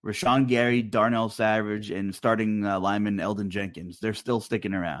 Rashawn Gary, Darnell Savage, and starting lineman Eldon Jenkins, they're still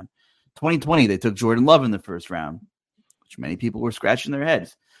sticking around. 2020, they took Jordan Love in the first round, which many people were scratching their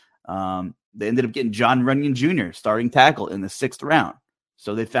heads. They ended up getting John Runyon Jr., starting tackle, in the 6th round.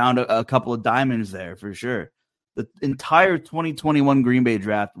 So they found a couple of diamonds there for sure. The entire 2021 Green Bay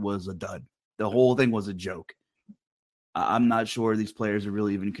draft was a dud. The whole thing was a joke. I'm not sure these players are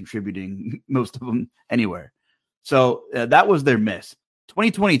really even contributing, most of them, anywhere. So that was their miss.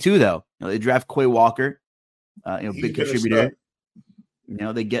 2022, though, they draft Quay Walker, big contributor.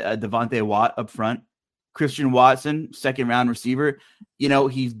 They get Devontae Watt up front. Christian Watson, 2nd-round receiver.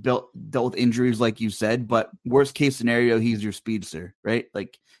 He's dealt with injuries, like you said, but worst case scenario, he's your speedster, right?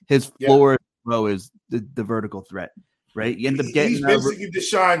 Like, his floor is the vertical threat, right? You end up getting he's basically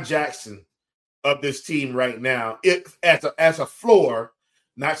Deshaun Jackson of this team right now. As a floor,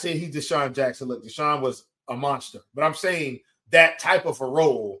 not saying he's Deshaun Jackson. Look, Deshaun was a monster, but I'm saying that type of a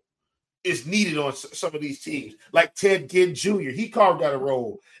role is needed on some of these teams. Like Ted Ginn Jr., he carved out a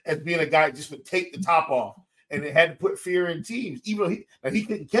role as being a guy that just would take the top off, and it had to put fear in teams. Even though he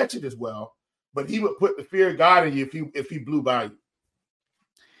couldn't catch it as well, but he would put the fear of God in you if he blew by you.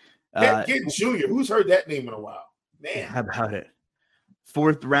 Ted Ginn Jr., who's heard that name in a while? Man, how about it?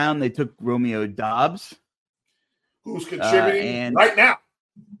 4th round, they took Romeo Doubs, who's contributing right now.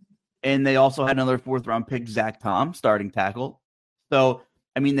 And they also had another 4th-round pick, Zach Tom, starting tackle. So,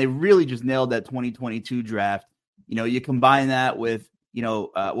 they really just nailed that 2022 draft. You combine that with, they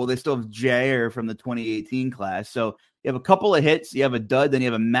still have Jair from the 2018 class. So you have a couple of hits, you have a dud, then you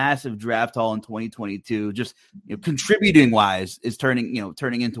have a massive draft haul in 2022. Just contributing-wise is turning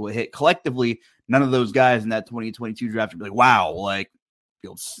into a hit. Collectively, none of those guys in that 2022 draft would be like, wow,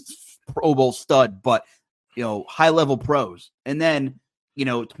 Pro Bowl stud, but, high-level pros. And then,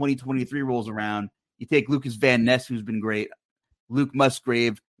 2023 rolls around. You take Lucas Van Ness, who's been great. Luke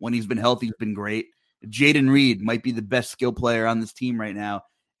Musgrave, when he's been healthy, has been great. Jaden Reed might be the best skill player on this team right now.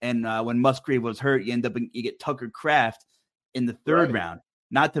 And when Musgrave was hurt, you get Tucker Kraft in the 3rd round.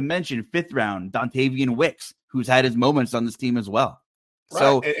 Not to mention 5th round, Dontavian Wicks, who's had his moments on this team as well. Right.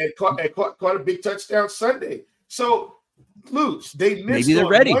 So and caught a big touchdown Sunday. So, Luch, they missed. Maybe they're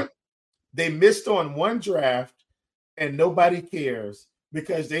ready. They missed on one draft, and nobody cares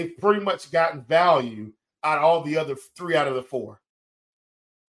because they've pretty much gotten value out of all the other 3 out of the 4.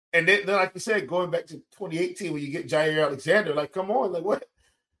 And then, like you said, going back to 2018 when you get Jair Alexander, like, come on, like what?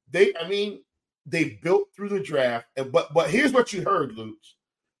 They built through the draft, but here's what you heard, Luch.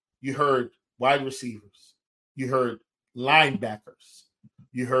 You heard wide receivers, you heard linebackers,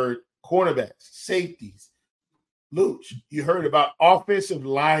 you heard cornerbacks, safeties. Luch, you heard about offensive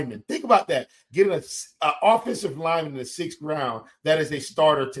linemen. Think about that. Getting an offensive lineman in the 6th round that is a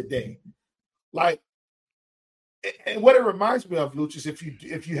starter today. Like, and what it reminds me of, Luch, is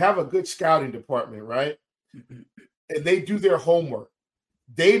if you have a good scouting department, right, and they do their homework,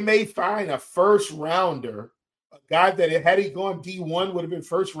 they may find a 1st rounder, a guy that had he gone D1 would have been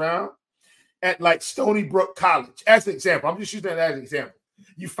 1st round at like Stony Brook College, as an example. I'm just using that as an example.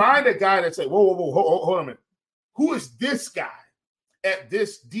 You find a guy that's like, whoa, hold on a minute. Who is this guy at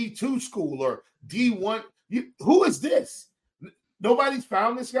this D2 school or D1? Who is this? Nobody's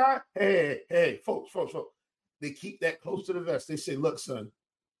found this guy? Hey, folks. They keep that close to the vest. They say, look, son,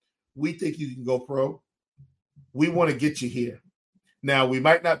 we think you can go pro. We want to get you here. Now, we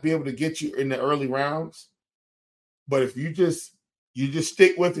might not be able to get you in the early rounds, but if you just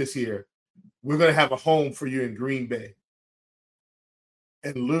stick with us here, we're going to have a home for you in Green Bay.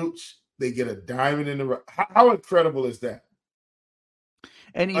 And Luch, they get a diamond in the rough. How incredible is that?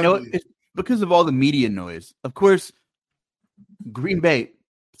 And, it's because of all the media noise. Of course, Green Bay,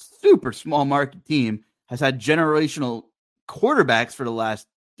 super small market team, has had generational quarterbacks for the last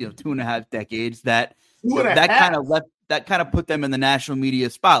 2.5 decades that that kind of put them in the national media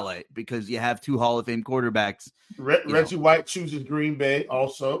spotlight because you have 2 Hall of Fame quarterbacks. Reggie White chooses Green Bay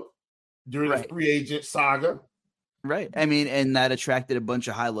also during the free agent saga. Right. I mean, and that attracted a bunch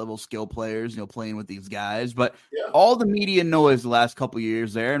of high-level skill players, playing with these guys. But all the media noise the last couple of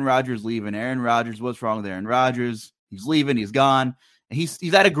years, Aaron Rodgers leaving. Aaron Rodgers, what's wrong with Aaron Rodgers? He's leaving. He's gone. And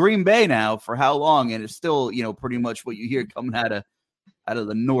he's out of Green Bay now for how long? And it's still, pretty much what you hear coming out of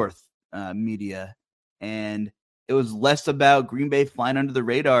the North media. And it was less about Green Bay flying under the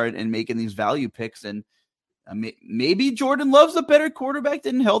radar and making these value picks. And maybe Jordan Love's a better quarterback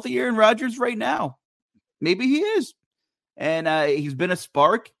than healthy Aaron Rodgers right now. Maybe he is. And he's been a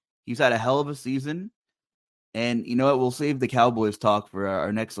spark. He's had a hell of a season. And you know what? We'll save the Cowboys talk for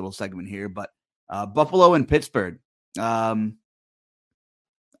our next little segment here. But Buffalo and Pittsburgh. I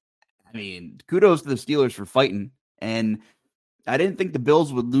mean, kudos to the Steelers for fighting. And I didn't think the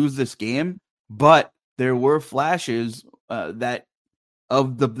Bills would lose this game. But there were flashes that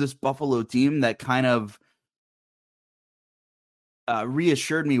of this Buffalo team that kind of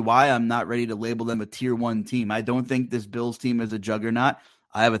reassured me why I'm not ready to label them a tier 1 team. I don't think this Bills team is a juggernaut.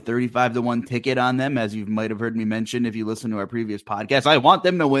 I have a 35-1 ticket on them, as you might have heard me mention if you listen to our previous podcast. I want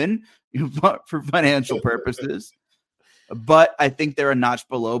them to win for financial purposes, but I think they're a notch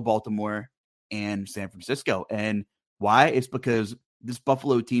below Baltimore and San Francisco. And why? It's because this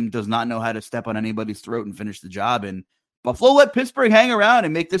Buffalo team does not know how to step on anybody's throat and finish the job. And Buffalo let Pittsburgh hang around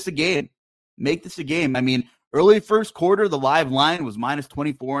and make this a game. I mean, early first quarter, the live line was minus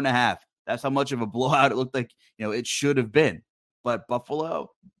 24.5. That's how much of a blowout it looked like, it should have been. But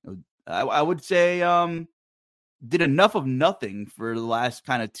Buffalo, I would say, did enough of nothing for the last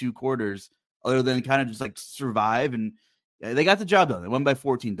kind of 2 quarters, other than kind of just like survive. And they got the job done. They won by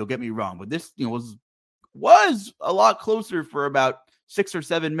 14. Don't get me wrong, but this, was a lot closer for about 6 or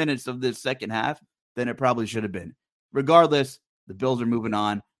 7 minutes of this second half than it probably should have been. Regardless, the Bills are moving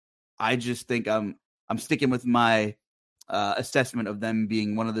on. I just think I'm sticking with my assessment of them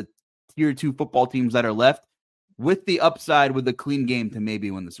being one of the tier 2 football teams that are left, with the upside with a clean game to maybe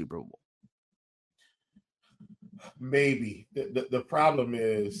win the Super Bowl. Maybe. The problem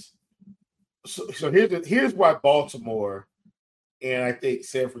is, so here's why Baltimore and I think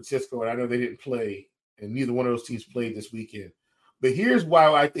San Francisco, and I know they didn't play, and neither one of those teams played this weekend, but here's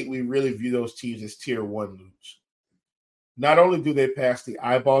why I think we really view those teams as tier 1 lose. Not only do they pass the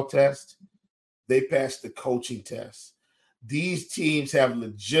eyeball test, they pass the coaching test. These teams have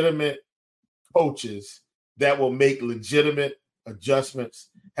legitimate coaches that will make legitimate adjustments,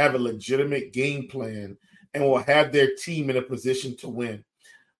 have a legitimate game plan, and will have their team in a position to win.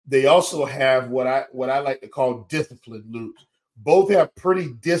 They also have what I like to call disciplined, Luke. Both have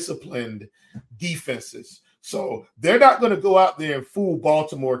pretty disciplined defenses. So they're not going to go out there and fool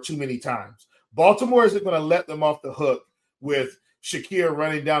Baltimore too many times. Baltimore isn't going to let them off the hook with Shakir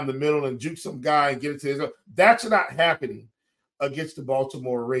running down the middle and juke some guy and get it to his own. That's not happening against the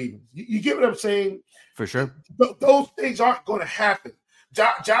Baltimore Ravens. You get what I'm saying? For sure. Those things aren't going to happen.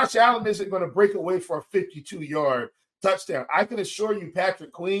 Josh Allen isn't going to break away for a 52-yard touchdown. I can assure you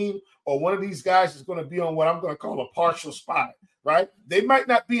Patrick Queen or one of these guys is going to be on what I'm going to call a partial spy, right? They might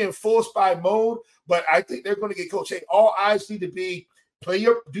not be in full spy mode, but I think they're going to get coached. Hey, all eyes need to be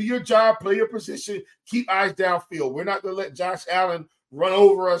do your job, play your position, keep eyes downfield. We're not going to let Josh Allen run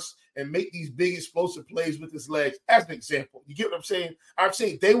over us and make these big explosive plays with his legs, as an example. You get what I'm saying? I'm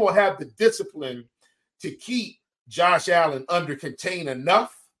saying they will have the discipline to keep Josh Allen under contain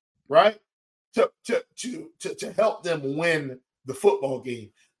enough, right, to help them win the football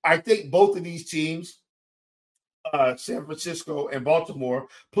game. I think both of these teams, San Francisco and Baltimore,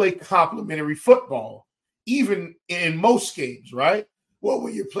 play complementary football, even in most games, right? Well,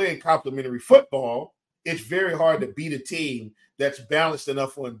 when you're playing complementary football, it's very hard to beat a team that's balanced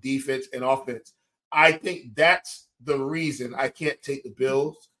enough on defense and offense. I think that's the reason I can't take the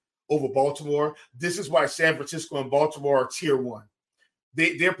Bills over Baltimore. This is why San Francisco and Baltimore are tier 1.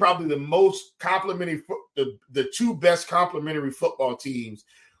 They're probably the most complementary, the 2 best complementary football teams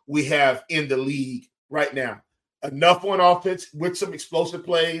we have in the league right now. Enough on offense with some explosive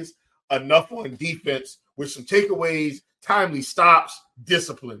plays, enough on defense with some takeaways, timely stops,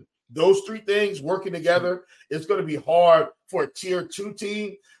 discipline. Those 3 things working together, it's going to be hard for a tier 2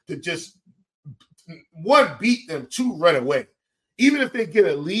 team to just, 1, beat them, 2, run away. Even if they get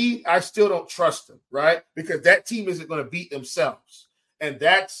a lead, I still don't trust them, right? Because that team isn't going to beat themselves. And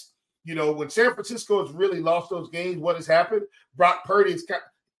that's, when San Francisco has really lost those games, what has happened? Brock Purdy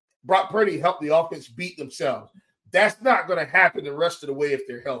helped the offense beat themselves. That's not going to happen the rest of the way if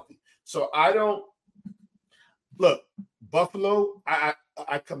they're healthy. So I don't look, Buffalo, I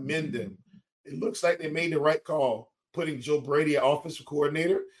commend them. It looks like they made the right call putting Joe Brady at offensive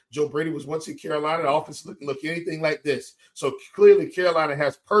coordinator. Joe Brady was once in Carolina. The offense didn't look anything like this. So clearly Carolina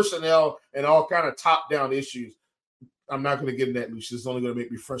has personnel and all kind of top-down issues. I'm not going to get in that, Lucius. It's only going to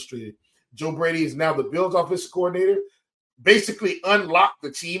make me frustrated. Joe Brady is now the Bills offensive coordinator. Basically unlocked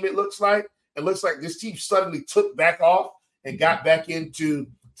the team, it looks like. It looks like this team suddenly took back off and got back into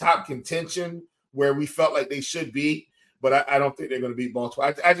top contention where we felt like they should be. But I don't think they're going to beat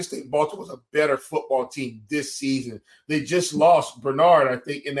Baltimore. I just think Baltimore's a better football team this season. They just lost Bernard, I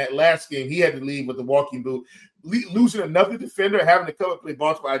think, in that last game. He had to leave with the walking boot. Losing another defender, having to come and play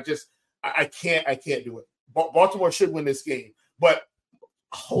Baltimore, I can't do it. Baltimore should win this game. But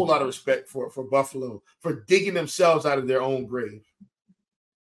a whole lot of respect for Buffalo for digging themselves out of their own grave.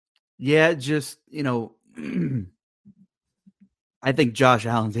 Yeah, just, I think Josh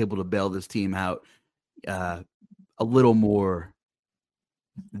Allen's able to bail this team out a little more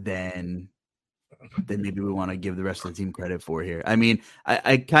than maybe we want to give the rest of the team credit for here. I mean,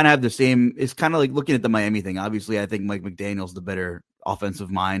 I kind of have the same. It's kind of like looking at the Miami thing. Obviously, I think Mike McDaniel's the better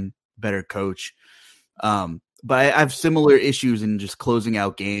offensive mind, better coach. But I have similar issues in just closing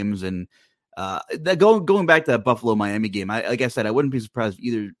out games and going back to that Buffalo Miami game. Like I said, I wouldn't be surprised if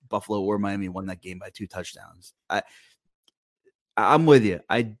either Buffalo or Miami won that game by 2 touchdowns. I'm with you.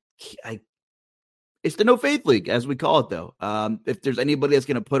 It's the no faith league, as we call it, though. If there's anybody that's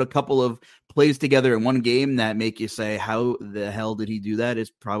going to put a couple of plays together in one game that make you say, how the hell did he do that? It's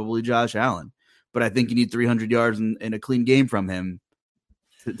probably Josh Allen. But I think you need 300 yards and a clean game from him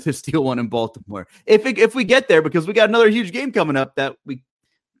to steal one in Baltimore. If we get there, because we got another huge game coming up that's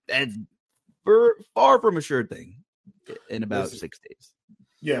far from a sure thing in about 6 days.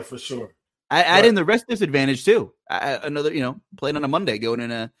 Yeah, for sure. Add in the rest disadvantage too. Another, playing on a Monday, going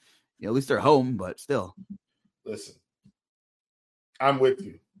in at least they're home, but still. Listen, I'm with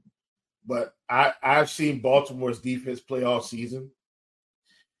you, but I've seen Baltimore's defense play all season,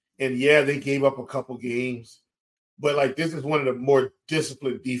 and yeah, they gave up a couple games, but this is one of the more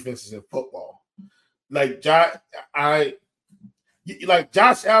disciplined defenses in football. Josh Allen.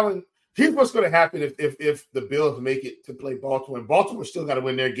 Here's what's going to happen if the Bills make it to play Baltimore, and Baltimore still got to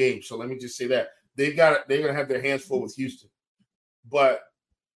win their game. So let me just say that they're going to have their hands full with Houston, but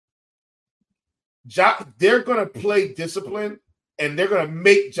they're going to play discipline, and they're going to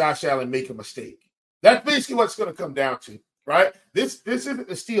make Josh Allen make a mistake. That's basically what's going to come down to, right? This isn't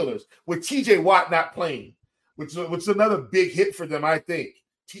the Steelers with T.J. Watt not playing, which is another big hit for them. I think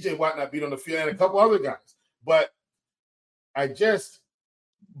T.J. Watt not being on the field and a couple other guys, but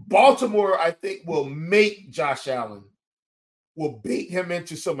Baltimore, I think, will make Josh Allen, will bait him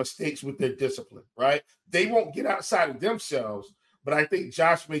into some mistakes with their discipline, right? They won't get outside of themselves, but I think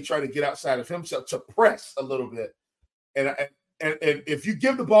Josh may try to get outside of himself to press a little bit. And if you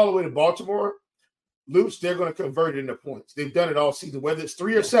give the ball away to Baltimore, Luce, they're going to convert it into points. They've done it all season. Whether it's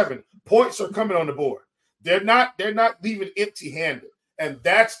 3 or 7, points are coming on the board. They're not leaving empty-handed. And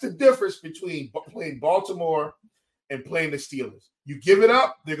that's the difference between playing Baltimore and playing the Steelers. You give it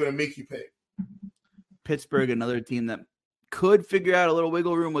up, they're going to make you pay. Pittsburgh, another team that could figure out a little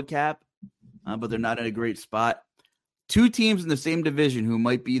wiggle room with Cap, but they're not in a great spot. 2 teams in the same division who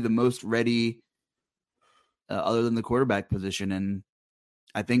might be the most ready other than the quarterback position. And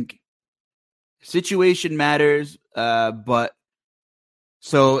I think situation matters, but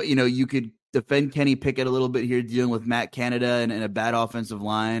so, you could defend Kenny Pickett a little bit here dealing with Matt Canada and a bad offensive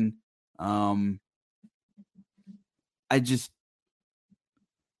line.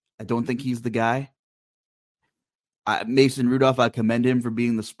 I don't think he's the guy. Mason Rudolph, I commend him for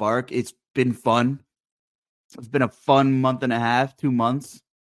being the spark. It's been fun. It's been a fun month and a half, 2 months.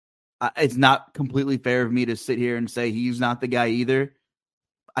 It's not completely fair of me to sit here and say he's not the guy either.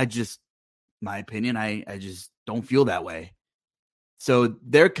 My opinion, I just don't feel that way. So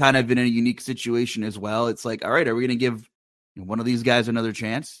they're kind of in a unique situation as well. It's like, all right, are we going to give one of these guys another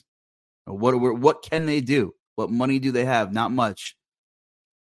chance? Or what can they do? What money do they have? Not much.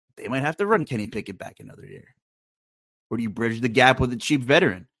 They might have to run Kenny Pickett back another year. Or do you bridge the gap with a cheap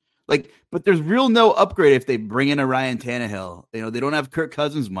veteran? But there's real no upgrade if they bring in a Ryan Tannehill. They don't have Kirk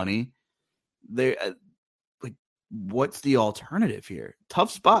Cousins money. They what's the alternative here?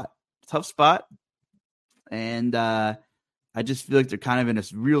 Tough spot. And I just feel like they're kind of in a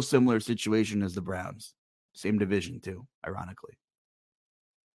real similar situation as the Browns. Same division too, ironically.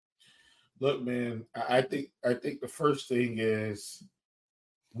 Look, man, I think the first thing is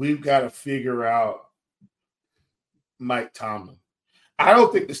we've got to figure out Mike Tomlin. I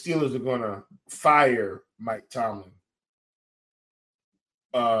don't think the Steelers are going to fire Mike Tomlin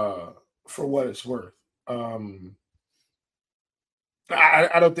for what it's worth. I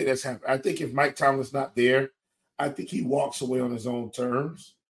don't think that's happening. I think if Mike Tomlin's not there, I think he walks away on his own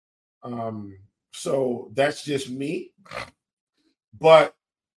terms. So that's just me. But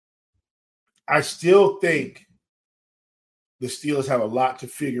I still think the Steelers have a lot to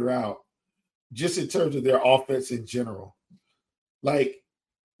figure out just in terms of their offense in general. Like,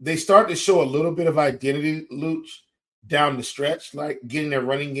 they start to show a little bit of identity, Luch, down the stretch, like getting their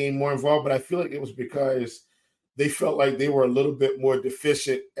running game more involved. But I feel like it was because they felt like they were a little bit more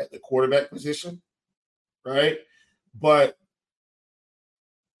deficient at the quarterback position, right? But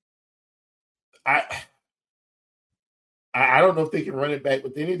I don't know if they can run it back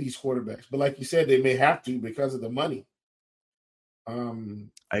with any of these quarterbacks. But like you said, they may have to because of the money. I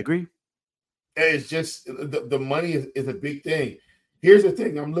agree. It's just the money is a big thing. Here's the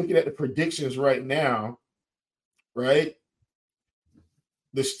thing. I'm looking at the predictions right now, right?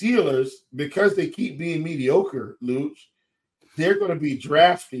 The Steelers, because they keep being mediocre, Luch, they're going to be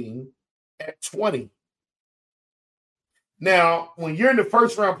drafting at 20. Now, when you're in the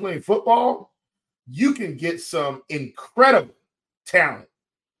first round playing football, you can get some incredible talent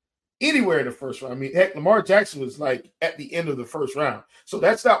anywhere in the first round. I mean, heck, Lamar Jackson was like at the end of the first round. So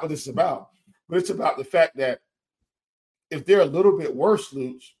that's not what it's about. But it's about the fact that if they're a little bit worse,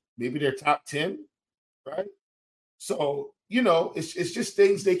 Luch, maybe they're top 10, right? So, it's just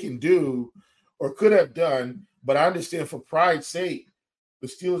things they can do or could have done. But I understand for pride's sake, the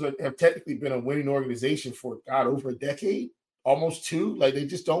Steelers have technically been a winning organization for, God, over a decade, almost 2. Like, they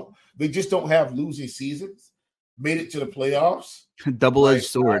just don't have losing seasons. Made it to the playoffs. Double-edged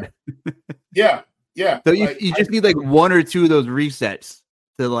sword. Yeah. So you just need like 1 or 2 of those resets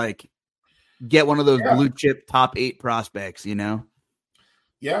to like get one of those blue chip top 8 prospects, Yeah.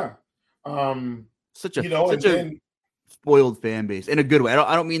 Such a spoiled fan base in a good way.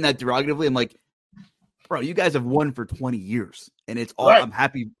 I don't mean that derogatively. I'm like, bro, you guys have won for 20 years, and it's all. Right. I'm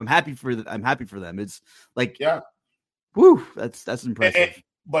happy for them. It's like, whew, that's impressive.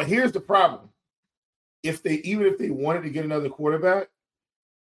 But here's the problem: even if they wanted to get another quarterback,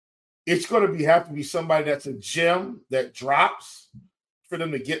 it's going to have to be somebody that's a gem that drops for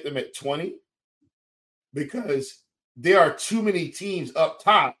them to get them at 20, because there are too many teams up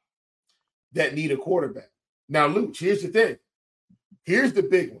top that need a quarterback. Now, Luch, here's the thing. Here's the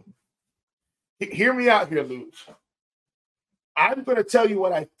big one. Hear me out here, Luch. I'm going to tell you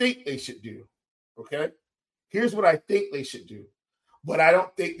what I think they should do, okay? Here's what I think they should do, but I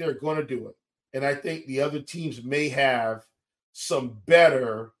don't think they're going to do it. And I think the other teams may have some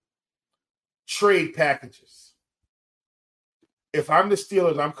better trade packages. If I'm the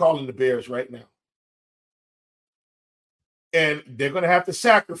Steelers, I'm calling the Bears right now. And they're going to have to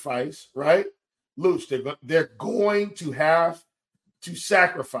sacrifice, right? Luch, they're going to have to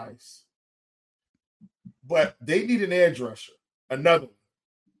sacrifice. But they need an edge rusher, another one.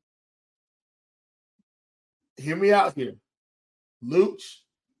 Hear me out here. Luch,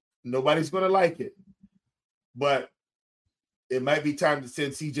 nobody's going to like it. But it might be time to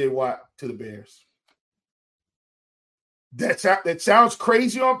send C.J. Watt to the Bears. That sounds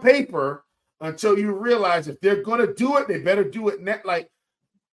crazy on paper until you realize if they're going to do it, they better do it net. Like,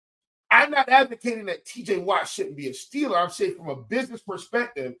 I'm not advocating that T.J. Watt shouldn't be a Steeler. I'm saying from a business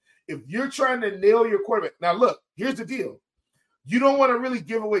perspective, if you're trying to nail your quarterback. Now, look, here's the deal. You don't want to really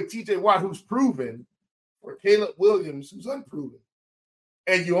give away T.J. Watt, who's proven, or Caleb Williams, who's unproven.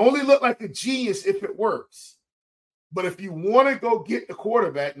 And you only look like a genius if it works. But if you want to go get the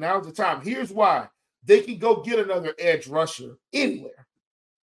quarterback, now's the time. Here's why. They can go get another edge rusher anywhere.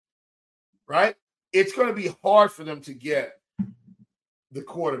 Right? It's going to be hard for them to get the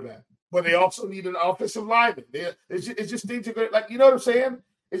quarterback. But they also need an offensive lineman. It's just things are going to, like, you know what I'm saying?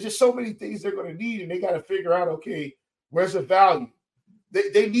 It's just so many things they're going to need, and they got to figure out, okay, where's the value?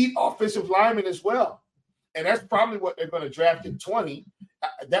 They need offensive linemen as well. And that's probably what they're going to draft in 20.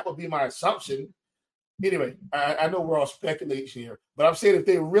 That would be my assumption. Anyway, I know we're all speculating here, but I'm saying if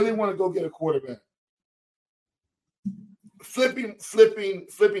they really want to go get a quarterback, flipping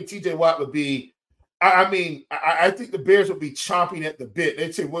TJ Watt would be, I think the Bears would be chomping at the bit.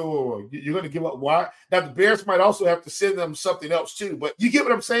 They'd say, whoa, you're going to give up Watt? Now, the Bears might also have to send them something else too, but you get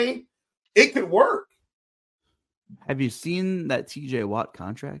what I'm saying? It could work. Have you seen that TJ Watt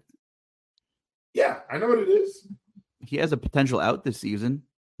contract? Yeah, I know what it is. He has a potential out this season.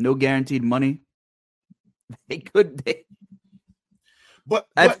 No guaranteed money. But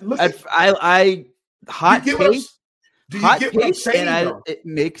look, hot take. Do you get what I'm saying? It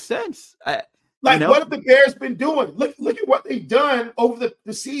makes sense. What have the Bears been doing? Look at what they've done over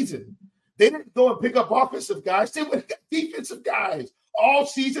the season. They didn't go and pick up offensive guys. They went and got defensive guys all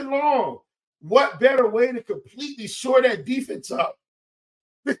season long. What better way to completely shore that defense up?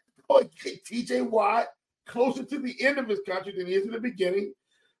 Go and get TJ Watt closer to the end of his contract than he is in the beginning.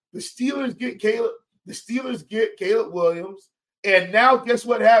 The Steelers get Caleb. The Steelers get Caleb Williams. And now guess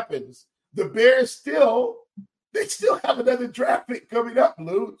what happens? The Bears still have another draft pick coming up,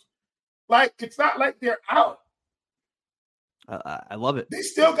 Luge. Like, it's not like they're out. I love it. They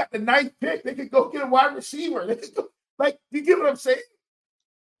still got the 9th pick. They could go get a wide receiver. They could go, like, you get what I'm saying?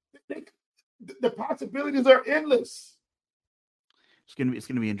 The possibilities are endless. It's gonna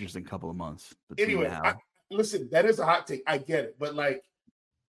be an interesting couple of months. Anyway, listen, that is a hot take. I get it, but like,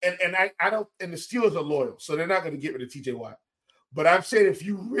 and I don't. And the Steelers are loyal, so they're not going to get rid of TJ Watt. But I'm saying if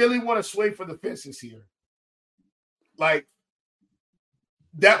you really want to sway for the fences here, like,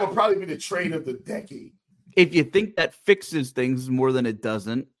 that would probably be the trade of the decade. If you think that fixes things more than it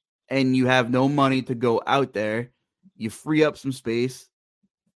doesn't, and you have no money to go out there, you free up some space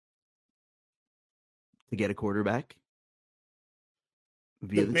to get a quarterback.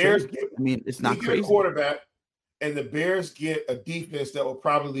 The Bears it's not crazy. A quarterback, and the Bears get a defense that will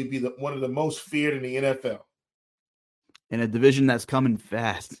probably be one of the most feared in the NFL. In a division that's coming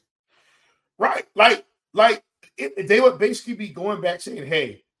fast. Right. They would basically be going back saying,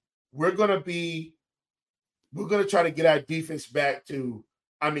 hey, we're going to try to get our defense back to,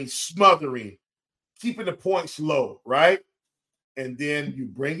 smothering, keeping the points low, right? And then you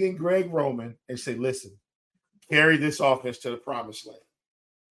bring in Greg Roman and say, listen, carry this offense to the promised land.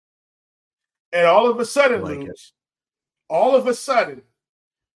 And all of a sudden,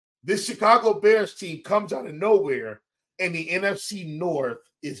 this Chicago Bears team comes out of nowhere, and the NFC North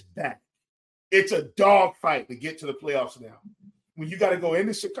is back. It's a dogfight to get to the playoffs now. When you got to go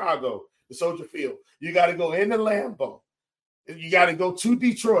into Chicago, the Soldier Field, you got to go into Lambeau, you got to go to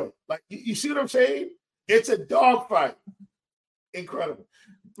Detroit. Like, you see what I'm saying? It's a dogfight. Incredible.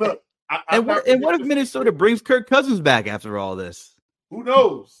 Look, what if Minnesota brings Kirk Cousins back after all this? Who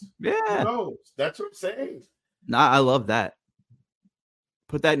knows? Yeah. Who knows? That's what I'm saying. Nah, I love that.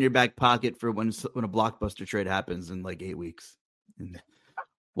 Put that in your back pocket for when a blockbuster trade happens in like 8 weeks. And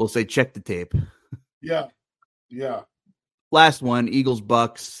we'll say, check the tape. Yeah. Yeah. Last one, Eagles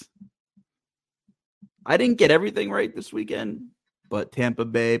Bucks. I didn't get everything right this weekend, but Tampa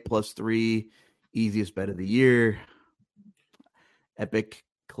Bay +3, easiest bet of the year. Epic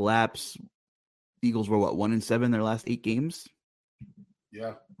collapse. Eagles were 1-7 their last 8 games.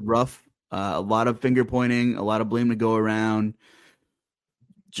 Yeah. Rough. A lot of finger pointing, a lot of blame to go around.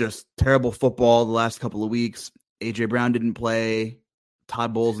 Just terrible football the last couple of weeks. A.J. Brown didn't play.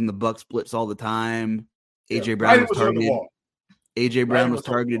 Todd Bowles and the Bucks blitz all the time. A.J. Brown was targeted. A.J. Brown was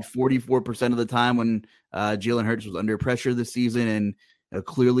targeted 44% of the time when Jalen Hurts was under pressure this season. And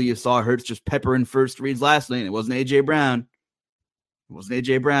clearly you saw Hurts just peppering first reads last night. It wasn't A.J. Brown.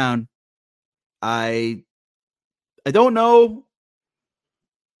 I don't know.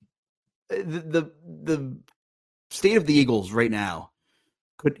 The state of the Eagles right now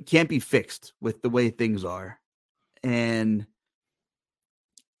can't be fixed with the way things are. And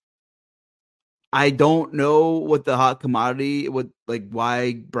I don't know what the hot commodity,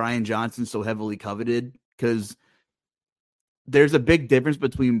 why Brian Johnson's so heavily coveted, because there's a big difference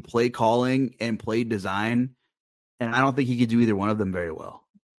between play calling and play design. And I don't think he could do either one of them very well.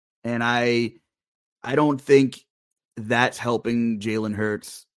 And I don't think that's helping Jalen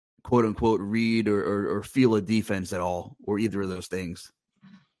Hurts, quote unquote, read or feel a defense at all, or either of those things.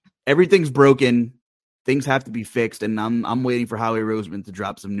 Everything's broken. Things have to be fixed. And I'm waiting for Howie Roseman to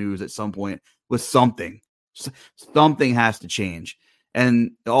drop some news at some point with something. Something has to change.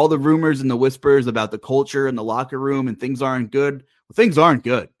 And all the rumors and the whispers about the culture in the locker room and things aren't good. Well, things aren't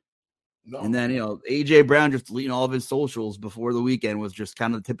good. No. And then, A.J. Brown just deleting all of his socials before the weekend was just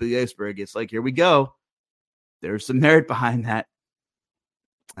kind of the tip of the iceberg. It's like, here we go. There's some merit behind that.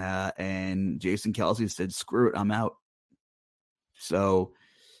 And Jason Kelce said, screw it, I'm out. So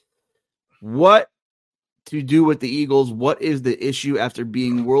what to do with the Eagles? What is the issue after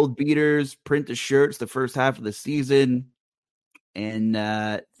being world beaters, print the shirts the first half of the season,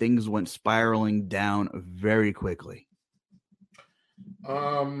 and things went spiraling down very quickly?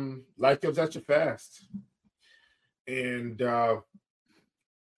 Life comes at you fast. And I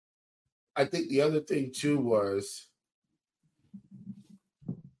think the other thing too was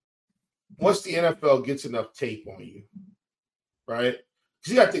once the NFL gets enough tape on you, right?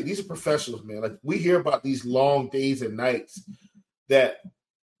 Because you got to think, these are professionals, man. Like, we hear about these long days and nights that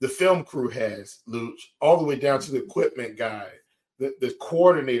the film crew has, Luch, all the way down to the equipment guy, the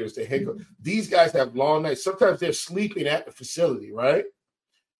coordinators, the head coach. These guys have long nights. Sometimes they're sleeping at the facility, right?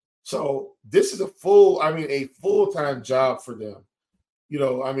 So this is a full-time job for them.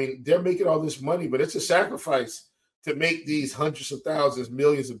 They're making all this money, but it's a sacrifice to make these hundreds of thousands,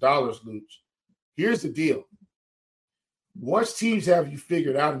 millions of dollars, Luch. Here's the deal. Once teams have you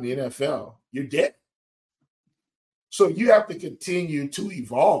figured out in the NFL, you're dead. So you have to continue to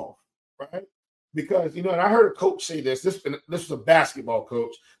evolve, right? Because, and I heard a coach say this. This was a basketball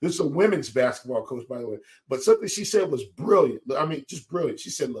coach. This is a women's basketball coach, by the way. But something she said was brilliant. I mean, just brilliant. She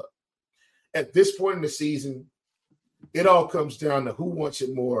said, look, at this point in the season, it all comes down to who wants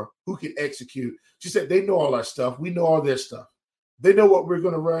it more, who can execute. She said they know all our stuff. We know all their stuff. They know what we're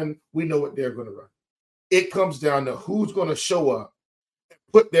going to run. We know what they're going to run. It comes down to who's going to show up and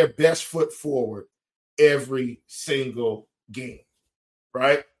put their best foot forward every single game,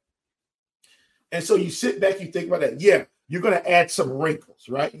 right? And so you sit back, you think about that. Yeah, you're going to add some wrinkles,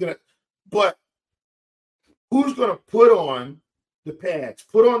 right? But who's going to put on the pads,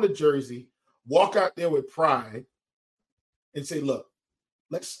 put on the jersey, walk out there with pride, and say, look,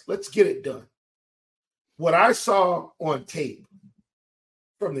 let's get it done. What I saw on tape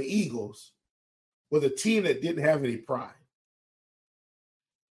from the Eagles was a team that didn't have any pride.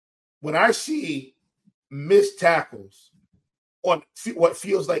 When I see missed tackles on what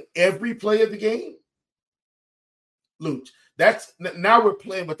feels like every play of the game, Luch, now we're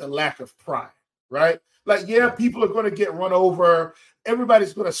playing with a lack of pride, right? Like, yeah, people are going to get run over.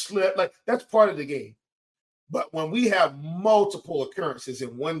 Everybody's going to slip. Like, that's part of the game. But when we have multiple occurrences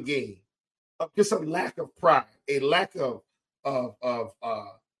in one game, just a lack of pride, a lack of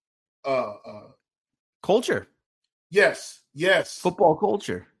culture. Yes. Football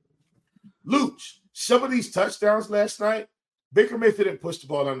culture. Luch, some of these touchdowns last night, Baker Mayfield didn't push the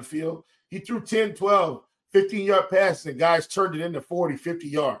ball on the field. He threw 10, 12, 15-yard passes, and guys turned it into 40, 50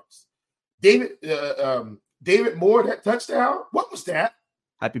 yards. David Moore, that touchdown, what was that?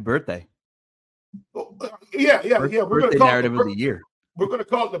 Happy birthday. Yeah. We're going to call narrative of the year. We're going to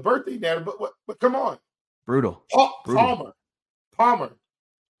call it the birthday narrative, but come on. Brutal. Palmer.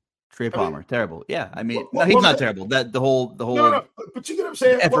 Trey Palmer, terrible. Yeah, I mean, no, he's not terrible. That the whole. No, but you get what I'm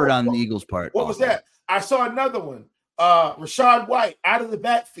saying. Effort on the Eagles' part. What was that? I saw another one. Rashad White out of the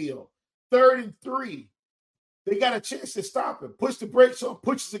backfield, 3rd and 3. They got a chance to stop him. Push the brakes on,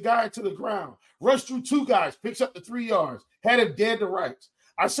 pushes the guy to the ground, runs through 2 guys, picks up the 3 yards, had him dead to rights.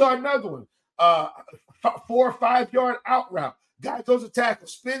 I saw another one. 4 or 5 yard out route. Guy goes to tackle,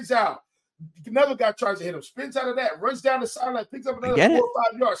 spins out. Another guy tries to hit him, spins out of that, runs down the sideline, picks up another 4 or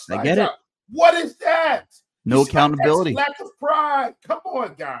 5 yards, slides out. What is that? No accountability. Lack of pride. Come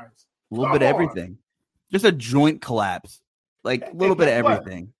on, guys. A little bit of everything. Just a joint collapse. Like a little bit of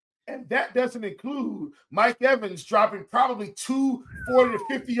everything. And that doesn't include Mike Evans dropping probably 2 40 to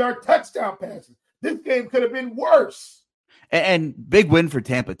 50-yard touchdown passes. This game could have been worse. And big win for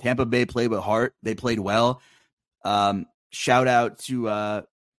Tampa. Tampa Bay played with heart. They played well. Shout out to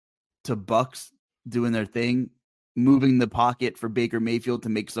Bucks doing their thing, moving the pocket for Baker Mayfield to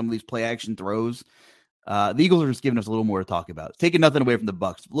make some of these play action throws. The Eagles are just giving us a little more to talk about. Taking nothing away from the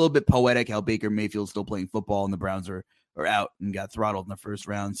Bucks. A little bit poetic how Baker Mayfield's still playing football and the Browns are out and got throttled in the first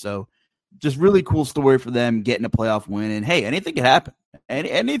round. So just really cool story for them getting a playoff win. And hey, anything could happen.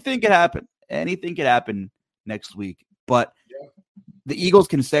 Anything could happen. Anything could happen next week. But the Eagles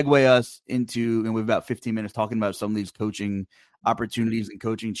can segue us into, and we have about 15 minutes talking about some of these coaching opportunities and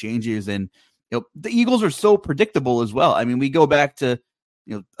coaching changes. And the Eagles are so predictable as well. I mean, we go back to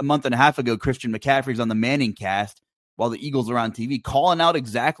a month and a half ago, Christian McCaffrey's on the Manning cast while the Eagles are on TV, calling out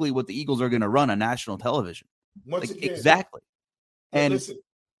exactly what the Eagles are going to run on national television. Exactly. And listen,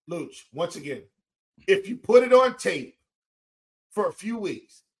 Luch, once again, if you put it on tape for a few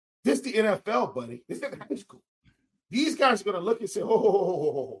weeks, this is the NFL, buddy. This isn't high school. These guys are going to look and say,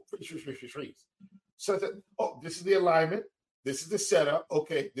 freeze. So this is the alignment. This is the setup.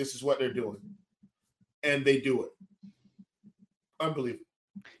 Okay, this is what they're doing. And they do it. Unbelievable.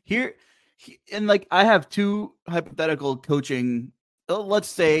 I have 2 hypothetical coaching. Let's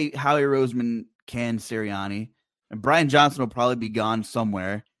say Howie Roseman can Sirianni, and Brian Johnson will probably be gone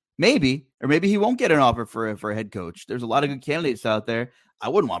somewhere. Maybe he won't get an offer for a head coach. There's a lot of good candidates out there. I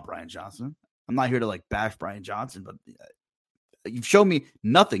wouldn't want Brian Johnson. I'm not here to bash Brian Johnson, but you've shown me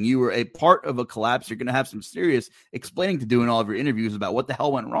nothing. You were a part of a collapse. You're going to have some serious explaining to do in all of your interviews about what the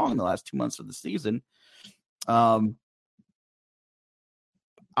hell went wrong in the last 2 months of the season.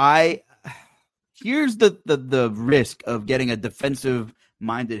 Here's the risk of getting a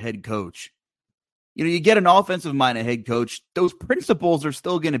defensive-minded head coach. You get an offensive-minded head coach, those principles are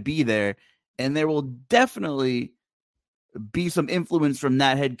still going to be there, and there will definitely be some influence from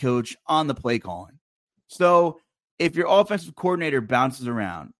that head coach on the play calling. So if your offensive coordinator bounces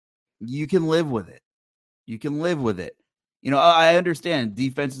around, you can live with it. I understand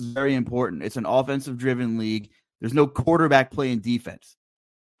defense is very important. It's an offensive-driven league. There's no quarterback playing defense.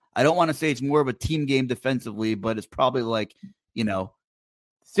 I don't want to say it's more of a team game defensively, but it's probably like,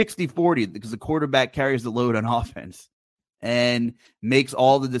 60-40 because the quarterback carries the load on offense and makes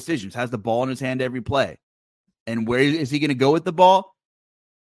all the decisions, has the ball in his hand every play. And where is he going to go with the ball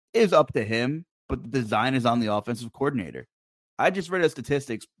is up to him, but the design is on the offensive coordinator. I just read a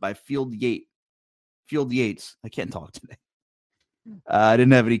statistics by Field Yates. I can't talk today. I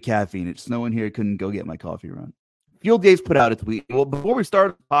didn't have any caffeine. It's snowing here. Couldn't go get my coffee run. Field Yates put out a tweet. Well, before we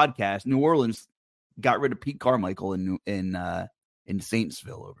started the podcast, New Orleans got rid of Pete Carmichael in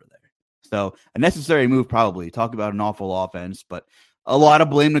Saintsville over there. So a necessary move, probably. Talk about an awful offense, but a lot of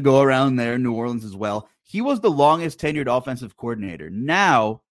blame to go around there in New Orleans as well. He was the longest tenured offensive coordinator.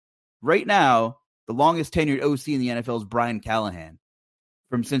 Right now, the longest tenured OC in the NFL is Brian Callahan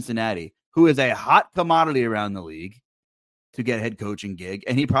from Cincinnati, who is a hot commodity around the league to get a head coaching gig,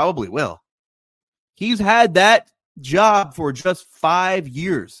 and he probably will. He's had that job for just 5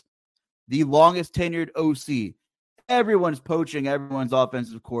 years, the longest tenured OC. Everyone's poaching everyone's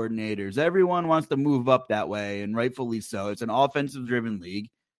offensive coordinators. Everyone wants to move up that way, and rightfully so. It's an offensive-driven league.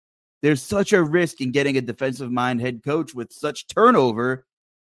 There's such a risk in getting a defensive-mind head coach with such turnover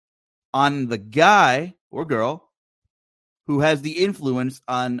on the guy or girl who has the influence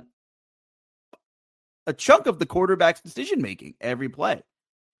on a chunk of the quarterback's decision-making every play.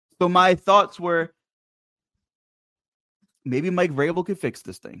 So my thoughts were, maybe Mike Vrabel could fix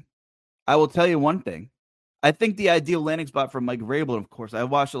this thing. I will tell you one thing. I think the ideal landing spot for Mike Vrabel, and of course, I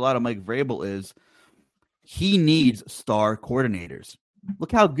watched a lot of Mike Vrabel, is he needs star coordinators.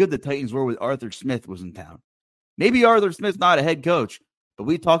 Look how good the Titans were with Arthur Smith was in town. Maybe Arthur Smith's not a head coach, but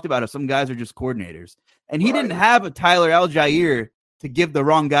we talked about it. Some guys are just coordinators. And he didn't have a Tyler Algier to give the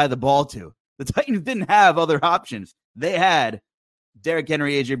wrong guy the ball to. The Titans didn't have other options. They had Derrick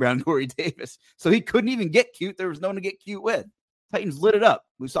Henry, A.J. Brown, Corey Davis. So he couldn't even get cute. There was no one to get cute with. Titans lit it up.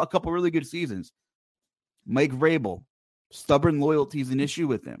 We saw a couple really good seasons. Mike Vrabel, stubborn loyalty is an issue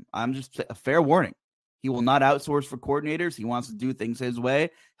with him. I'm just a fair warning. He will not outsource for coordinators. He wants to do things his way.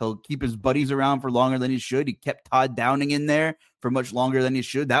 He'll keep his buddies around for longer than he should. He kept Todd Downing in there for much longer than he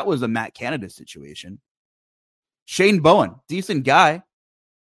should. That was a Matt Canada situation. Shane Bowen, decent guy.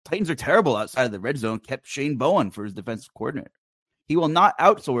 Titans are terrible outside of the red zone. Kept Shane Bowen for his defensive coordinator. He will not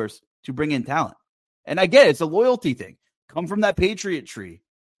outsource to bring in talent. And I get it. It's a loyalty thing. Come from that Patriot tree.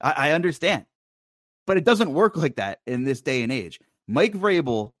 I understand. But it doesn't work like that in this day and age. Mike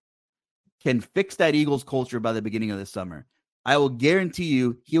Vrabel can fix that Eagles culture by the beginning of the summer. I will guarantee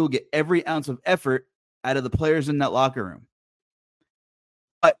you he will get every ounce of effort out of the players in that locker room.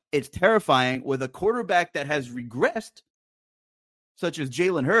 But it's terrifying with a quarterback that has regressed, such as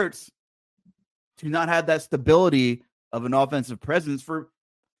Jalen Hurts, to not have that stability of an offensive presence for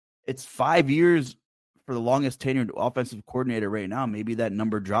it's 5 years for the longest tenured offensive coordinator right now. Maybe that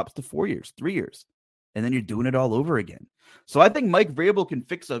number drops to 4 years, 3 years. And then you're doing it all over again. So I think Mike Vrabel can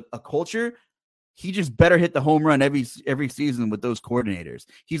fix a culture. He just better hit the home run every season with those coordinators.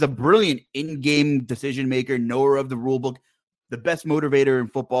 He's a brilliant in-game decision maker, knower of the rule book, the best motivator in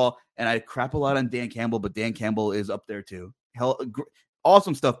football. And I crap a lot on Dan Campbell, but Dan Campbell is up there too.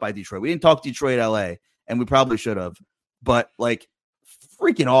 Awesome stuff by Detroit. We didn't talk Detroit, LA, and we probably should have. But like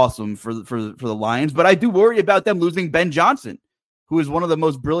freaking awesome for the Lions. But I do worry about them losing Ben Johnson, who is one of the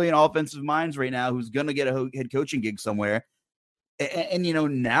most brilliant offensive minds right now, who's going to get a head coaching gig somewhere. And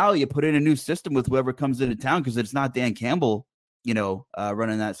now you put in a new system with whoever comes into town because it's not Dan Campbell,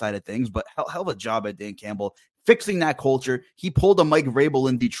 running that side of things. But hell of a job at Dan Campbell fixing that culture. He pulled a Mike Vrabel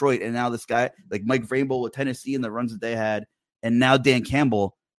in Detroit, and now this guy, like Mike Vrabel with Tennessee and the runs that they had, and now Dan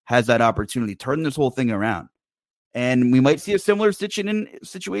Campbell has that opportunity to turn this whole thing around. And we might see a similar situation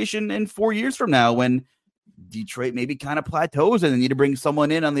in 4 years from now when Detroit maybe kind of plateaus and they need to bring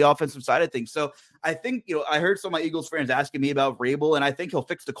someone in on the offensive side of things. So I think, I heard some of my Eagles fans asking me about Vrabel, and I think he'll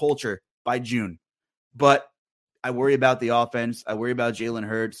fix the culture by June. But I worry about the offense. I worry about Jalen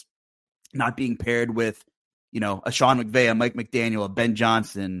Hurts not being paired with, a Sean McVay, a Mike McDaniel, a Ben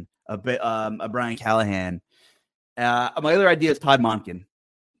Johnson, a Brian Callahan. My other idea is Todd Monken.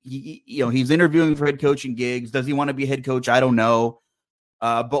 He's interviewing for head coaching gigs. Does he want to be a head coach? I don't know.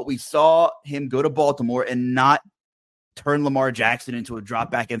 But we saw him go to Baltimore and not turn Lamar Jackson into a drop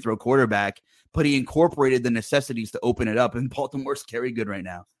back and throw quarterback, but he incorporated the necessities to open it up, and Baltimore's scary good right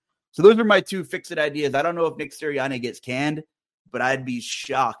now. So those are my two fix-it ideas. I don't know if Nick Sirianni gets canned, but I'd be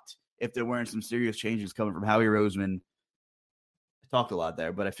shocked if there weren't some serious changes coming from Howie Roseman. I talked a lot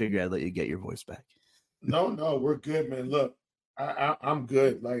there, but I figured I'd let you get your voice back. No, we're good, man. Look, I'm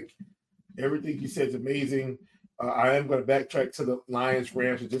good. Like, everything you said is amazing. I am going to backtrack to the Lions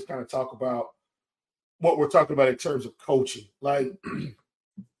Rams and just kind of talk about what we're talking about in terms of coaching. Like,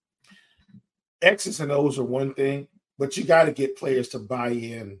 X's and O's are one thing, but you got to get players to buy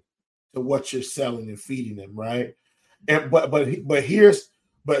in to what you're selling and feeding them, right? And but here's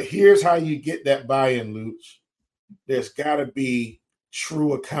how you get that buy-in, Luch. There's got to be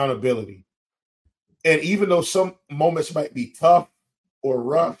true accountability. And even though some moments might be tough or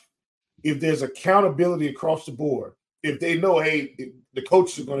rough, if there's accountability across the board, if they know, hey, the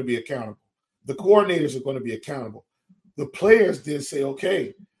coaches are going to be accountable, the coordinators are going to be accountable, the players then say,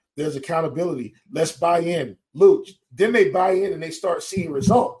 okay, there's accountability. Let's buy in. Luch. Then they buy in and they start seeing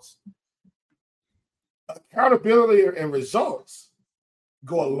results. Accountability and results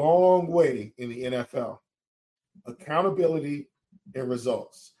go a long way in the NFL. Accountability and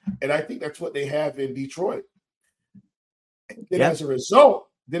results. And I think that's what they have in Detroit. Then as a result,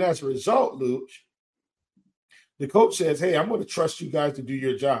 Luch, the coach says, hey, I'm going to trust you guys to do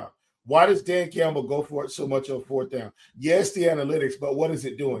your job. Why does Dan Campbell go for it so much on fourth down? Yes, the analytics, but what is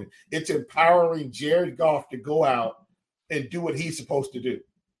it doing? It's empowering Jared Goff to go out and do what he's supposed to do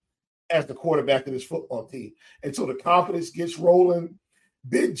as the quarterback of this football team. And so the confidence gets rolling.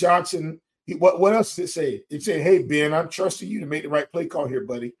 Ben Johnson, what else does it say? It said, hey, Ben, I'm trusting you to make the right play call here,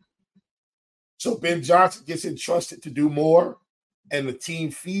 buddy. So Ben Johnson gets entrusted to do more, and the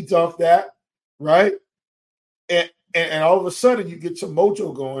team feeds off that, right? And all of a sudden, you get some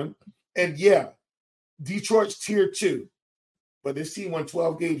mojo going. And, yeah, Detroit's tier 2. But this team won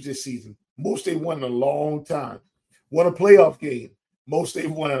 12 games this season. Most they've won in a long time. Won a playoff game. Most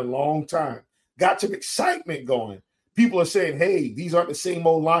they've won in a long time. Got some excitement going. People are saying, hey, these aren't the same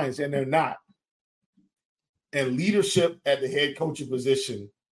old Lions, and they're not. And leadership at the head coaching position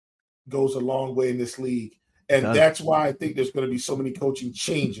goes a long way in this league. And that's why I think there's going to be so many coaching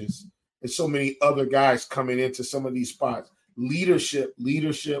changes and so many other guys coming into some of these spots. Leadership.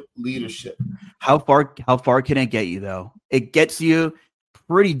 How far can it get you, though? It gets you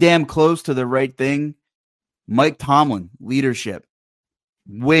pretty damn close to the right thing. Mike Tomlin, leadership.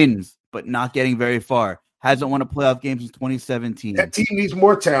 Wins, but not getting very far. Hasn't won a playoff game since 2017. That team needs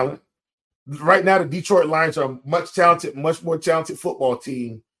more talent. Right now, the Detroit Lions are a much more talented football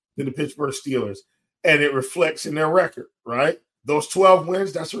team than the Pittsburgh Steelers. And it reflects in their record, right? Those 12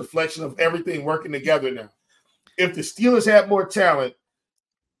 wins, that's a reflection of everything working together now. If the Steelers had more talent,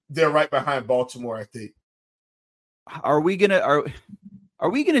 they're right behind Baltimore, I think. Are we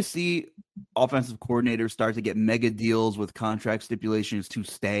gonna see offensive coordinators start to get mega deals with contract stipulations to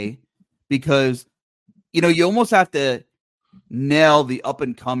stay? Because you almost have to nail the up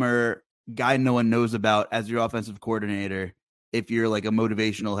and comer guy no one knows about as your offensive coordinator. If you're like a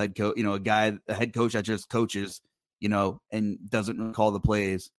motivational head coach, a head coach that just coaches, and doesn't call the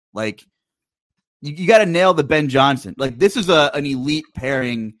plays. Like you got to nail the Ben Johnson. Like this is an elite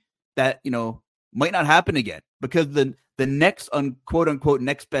pairing that, might not happen again because the next quote unquote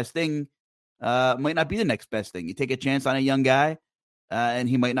next best thing might not be the next best thing. You take a chance on a young guy and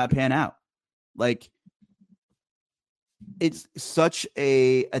he might not pan out. Like it's such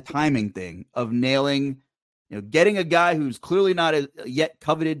a timing thing of nailing, getting a guy who's clearly not yet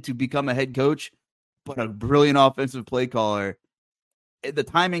coveted to become a head coach, but a brilliant offensive play caller. The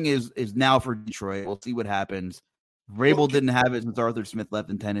timing is now for Detroit. We'll see what happens. Vrabel didn't have it since Arthur Smith left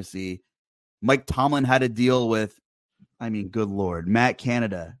in Tennessee. Mike Tomlin had to deal with, good Lord, Matt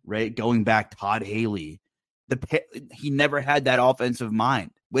Canada, right? Going back, Todd Haley. He never had that offensive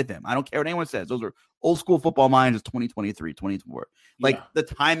mind with him. I don't care what anyone says. Those are old school football minds of 2023, 24. The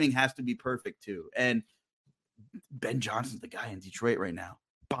timing has to be perfect too. And Ben Johnson's the guy in Detroit right now.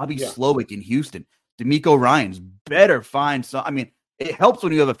 Bobby Slowick in Houston. D'Amico Ryans better find some. It helps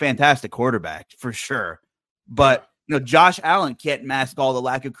when you have a fantastic quarterback for sure. But, Josh Allen can't mask all the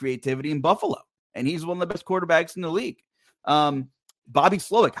lack of creativity in Buffalo. And he's one of the best quarterbacks in the league. Bobby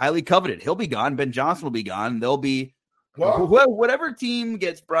Slowick, highly coveted. He'll be gone. Ben Johnson will be gone. They'll be whatever team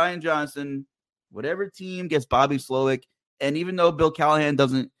gets Brian Johnson, whatever team gets Bobby Slowick. And even though Bill Callahan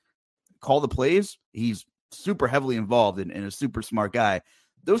doesn't call the plays, he's super heavily involved and a super smart guy.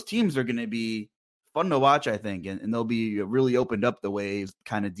 Those teams are going to be fun to watch, I think, and they'll be really opened up the way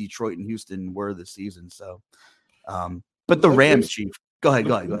kind of Detroit and Houston were this season. So, but the Rams, Chief, go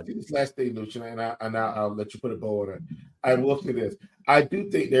ahead. This last thing, Lucian, and I'll let you put a bow on it. I will say this: I do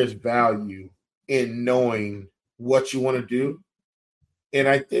think there's value in knowing what you want to do, and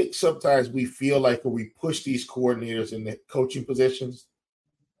I think sometimes we feel like when we push these coordinators in the coaching positions,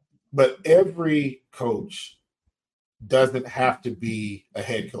 but every coach doesn't have to be a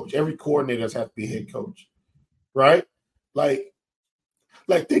head coach. Every coordinator doesn't have to be a head coach, right? Like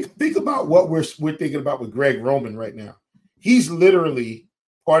think about what we're thinking about with Greg Roman right now. He's literally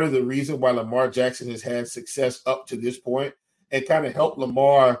part of the reason why Lamar Jackson has had success up to this point and kind of helped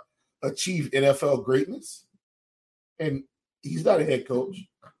Lamar achieve NFL greatness, and he's not a head coach.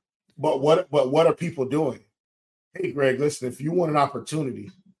 But what are people doing? Hey, Greg, listen, if you want an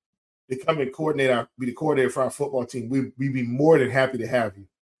opportunity to come and be the coordinator for our football team, we'd be more than happy to have you.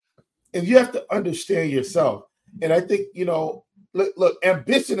 And you have to understand yourself. And I think, look,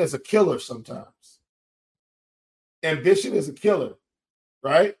 ambition is a killer sometimes. Ambition is a killer,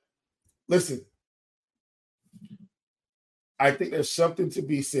 right? Listen, I think there's something to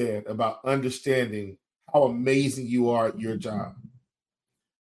be said about understanding how amazing you are at your job.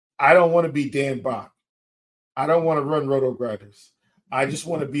 I don't want to be Dan Bach. I don't want to run Roto Grinders. I just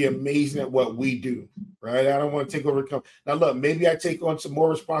want to be amazing at what we do, right? I don't want to take over. Now, look, maybe I take on some more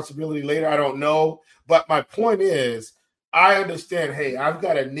responsibility later. I don't know. But my point is, I understand, hey, I've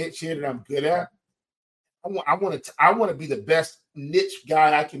got a niche here that I'm good at. I want to be the best niche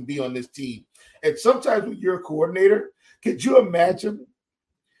guy I can be on this team. And sometimes when you're a coordinator, could you imagine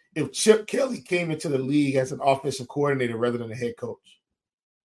if Chip Kelly came into the league as an offensive coordinator rather than a head coach?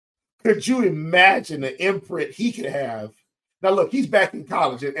 Could you imagine the imprint he could have? Now, look, he's back in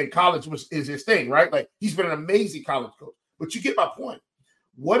college, and college is his thing, right? Like, he's been an amazing college coach. But you get my point.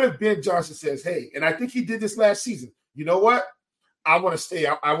 What if Ben Johnson says, hey, and I think he did this last season, you know what? I want to stay.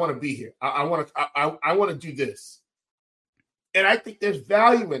 I want to be here. I want to do this. And I think there's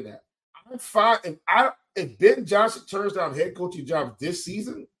value in that. I'm fine. If Ben Johnson turns down head coaching job this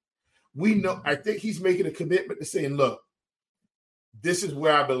season, I think he's making a commitment to saying, look, this is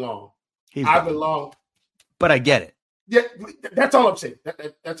where I belong. I belong. But I get it. Yeah, that's all I'm saying.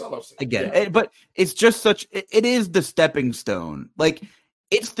 That's all I'm saying. I get it. But it's just it is the stepping stone. Like,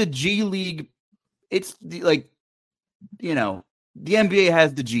 it's the G League. It's the NBA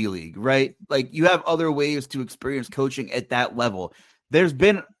has the G League, right? Like, you have other ways to experience coaching at that level.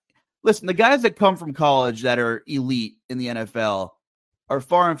 The guys that come from college that are elite in the NFL are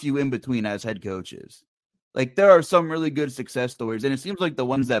far and few in between as head coaches. Like, there are some really good success stories, and it seems like the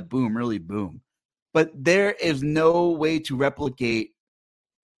ones that boom really boom. But there is no way to replicate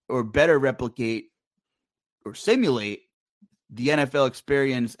or better replicate or simulate the NFL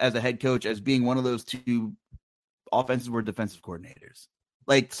experience as a head coach as being one of those two offensive or defensive coordinators.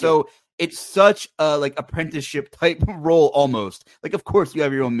 Like, so it's such a apprenticeship type role almost. Like, of course you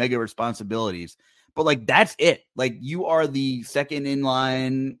have your own mega responsibilities, but like, that's it. Like, you are the second in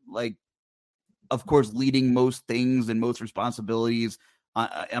line, like, of course, leading most things and most responsibilities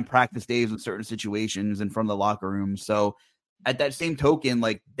on practice days in certain situations and from the locker room. So at that same token,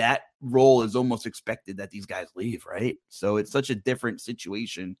 like, that role is almost expected that these guys leave, right? So it's such a different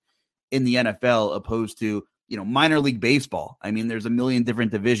situation in the NFL opposed to, minor league baseball. I mean, there's a million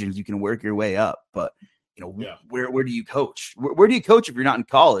different divisions. You can work your way up, but where do you coach? Where do you coach if you're not in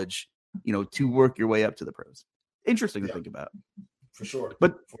college, to work your way up to the pros? Interesting to think about. For sure.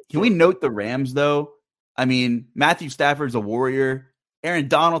 But can we note the Rams, though? I mean, Matthew Stafford's a warrior. Aaron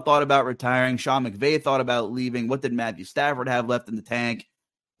Donald thought about retiring. Sean McVay thought about leaving. What did Matthew Stafford have left in the tank?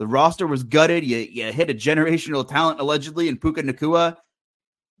 The roster was gutted. You hit a generational talent, allegedly, in Puka Nacua.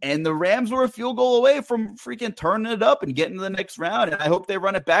 And the Rams were a field goal away from freaking turning it up and getting to the next round. And I hope they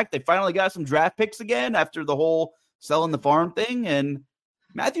run it back. They finally got some draft picks again after the whole selling the farm thing. And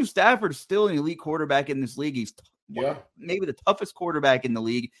Matthew Stafford's still an elite quarterback in this league. He's maybe the toughest quarterback in the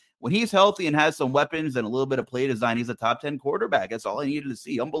league. When he's healthy and has some weapons and a little bit of play design, he's a top 10 quarterback. That's all I needed to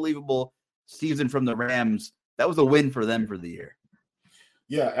see. Unbelievable season from the Rams. That was a win for them for the year.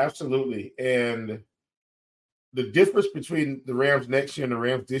 Yeah, absolutely. And the difference between the Rams next year and the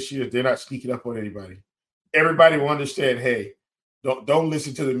Rams this year is they're not sneaking up on anybody. Everybody will understand, hey, don't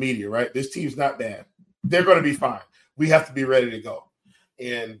listen to the media, right? This team's not bad. They're going to be fine. We have to be ready to go.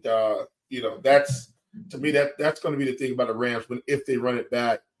 And, that's, to me, that's going to be the thing about the Rams. If they run it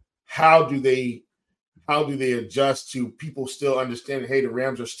back, how do they adjust to people still understanding, hey, the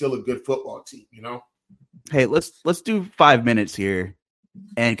Rams are still a good football team, Hey, let's do 5 minutes here.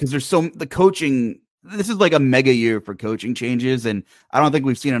 And because there's the coaching, this is like a mega year for coaching changes. And I don't think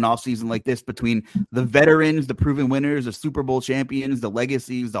we've seen an offseason like this between the veterans, the proven winners, the Super Bowl champions, the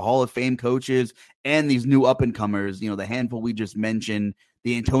legacies, the Hall of Fame coaches, and these new up and comers, the handful we just mentioned,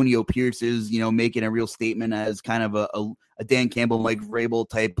 the Antonio Pierces, making a real statement as kind of a Dan Campbell, Mike Vrabel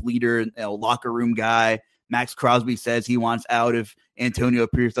type leader, locker room guy. Max Crosby says he wants out if Antonio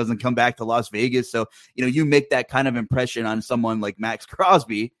Pierce doesn't come back to Las Vegas. So, you make that kind of impression on someone like Max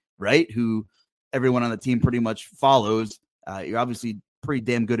Crosby, right? Who everyone on the team pretty much follows. You're obviously pretty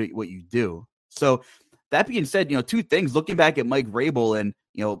damn good at what you do. So that being said, two things, looking back at Mike Vrabel and,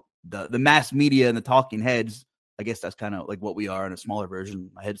 the mass media and the talking heads, I guess that's kind of like what we are in a smaller version.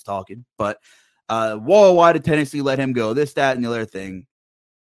 My head's talking, but why did Tennessee let him go? This, that, and the other thing.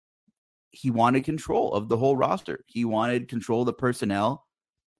 he wanted control of the whole roster. He wanted control of the personnel,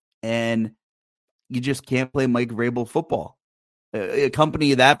 and you just can't play Mike Vrabel football.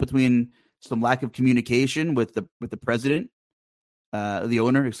 Accompany that between some lack of communication with the president, the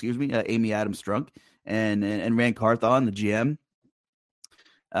owner, Amy Adams Strunk, and Rand Carthon, the GM,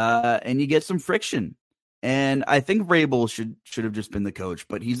 and you get some friction. And I think Vrabel should have just been the coach,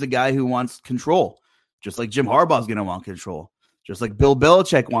 but he's the guy who wants control, just like Jim Harbaugh's going to want control, just like Bill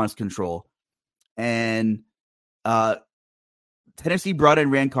Belichick wants control. And Tennessee brought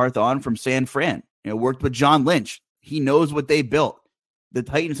in Rand Carthon from San Fran, worked with John Lynch. He knows what they built. The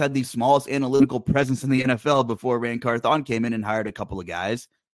Titans had the smallest analytical presence in the NFL before Rand Carthon came in and hired a couple of guys.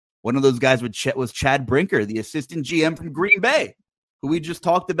 One of those guys was Chad Brinker, the assistant GM from Green Bay, who we just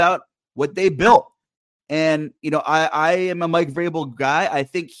talked about what they built. And, I am a Mike Vrabel guy. I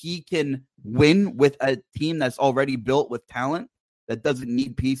think he can win with a team that's already built with talent, that doesn't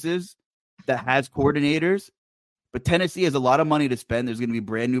need pieces, that has coordinators. But Tennessee has a lot of money to spend. There's going to be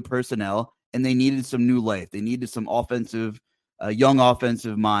brand new personnel, and they needed some new life. They needed some young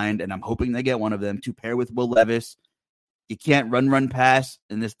offensive mind, and I'm hoping they get one of them to pair with Will Levis. You can't run, pass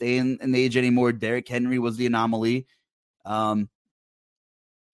in this day and age anymore. Derrick Henry was the anomaly.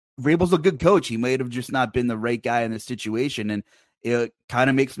 Vrabel's a good coach. He might have just not been the right guy in this situation, and it kind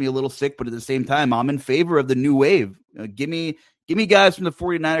of makes me a little sick, but at the same time, I'm in favor of the new wave. Give me guys from the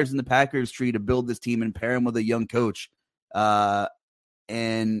 49ers and the Packers tree to build this team and pair them with a young coach. And,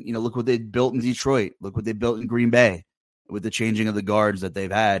 look what they built in Detroit. Look what they built in Green Bay with the changing of the guards that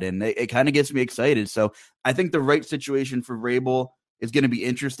they've had. And it kind of gets me excited. So I think the right situation for Vrabel is going to be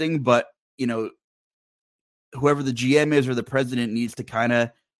interesting, but, whoever the GM is or the president needs to kind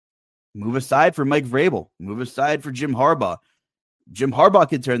of move aside for Mike Vrabel, move aside for Jim Harbaugh. Jim Harbaugh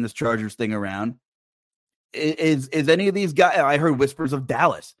could turn this Chargers thing around. Is any of these guys? I heard whispers of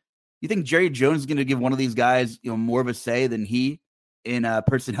Dallas. You think Jerry Jones is going to give one of these guys, more of a say than he in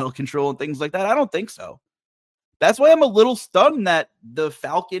personnel control and things like that? I don't think so. That's why I'm a little stunned that the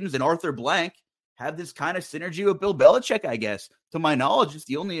Falcons and Arthur Blank have this kind of synergy with Bill Belichick. I guess, to my knowledge, it's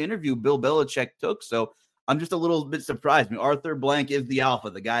the only interview Bill Belichick took. So I'm just a little bit surprised. I mean, Arthur Blank is the alpha,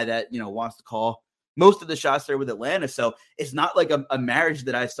 the guy that wants to call most of the shots there with Atlanta. So it's not like a marriage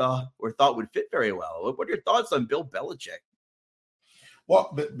that I saw or thought would fit very well. What are your thoughts on Bill Belichick?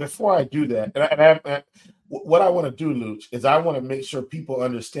 Well, before I do that, what I want to do, Luch, is I want to make sure people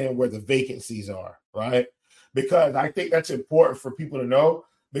understand where the vacancies are, right? Because I think that's important for people to know,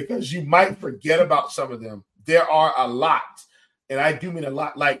 because you might forget about some of them. There are a lot, and I do mean a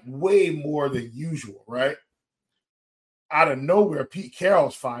lot, like way more than usual, right? Out of nowhere, Pete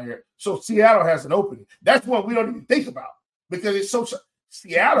Carroll's fired. So Seattle has an opening. That's one we don't even think about, because it's so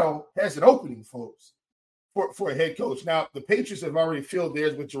Seattle has an opening, folks, for a head coach. Now, the Patriots have already filled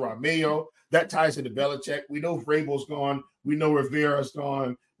theirs with Jerome Mayo. That ties into Belichick. We know Vrabel's gone. We know Rivera's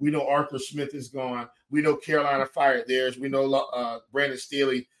gone. We know Arthur Smith is gone. We know Carolina fired theirs. We know Brandon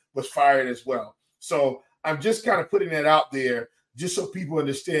Staley was fired as well. So I'm just kind of putting that out there just so people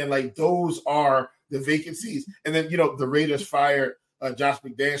understand, like, those are the vacancies. And then, the Raiders fired Josh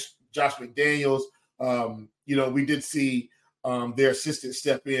McDaniels. We did see their assistant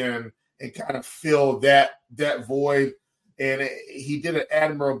step in and kind of fill that void. And he did an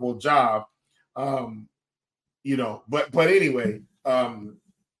admirable job. But anyway,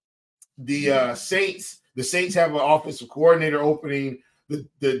 the Saints have an offensive coordinator opening.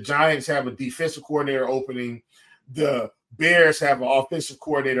 The Giants have a defensive coordinator opening. The Bears have an offensive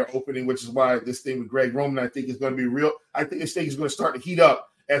coordinator opening, which is why this thing with Greg Roman, I think, is going to be real. I think this thing is going to start to heat up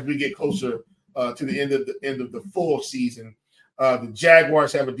as we get closer to the end of the full season. The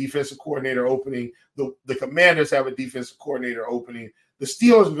Jaguars have a defensive coordinator opening. The Commanders have a defensive coordinator opening. The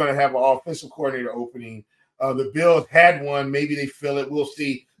Steelers are going to have an offensive coordinator opening. The Bills had one. Maybe they fill it. We'll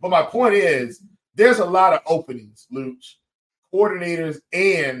see. But my point is, there's a lot of openings, Luch, coordinators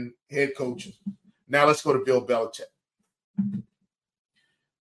and head coaches. Now let's go to Bill Belichick.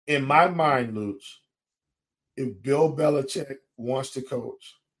 In my mind, Luch, if Bill Belichick wants to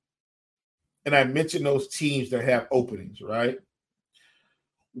coach, and I mentioned those teams that have openings, right?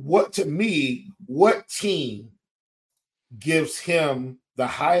 What team gives him the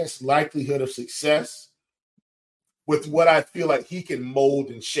highest likelihood of success with what I feel like he can mold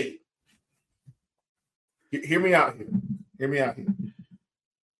and shape? Hear me out here.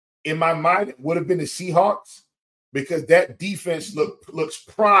 In my mind, it would have been the Seahawks, because that defense looks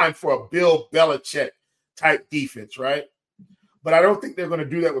prime for a Bill Belichick type defense, right? But I don't think they're going to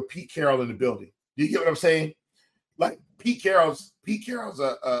do that with Pete Carroll in the building. Do you get what I'm saying? Like, Pete Carroll's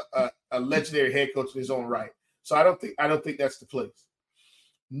a legendary head coach in his own right. So I don't think that's the place.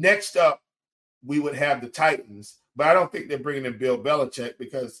 Next up, we would have the Titans, but I don't think they're bringing in Bill Belichick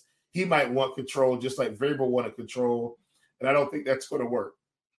because he might want control just like Vrabel wanted control, and I don't think that's going to work.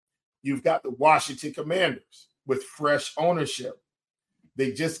 You've got the Washington Commanders with fresh ownership.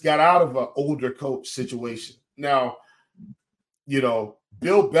 They just got out of an older coach situation. Now, Bill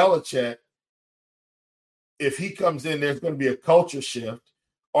Belichick, if he comes in, there's going to be a culture shift.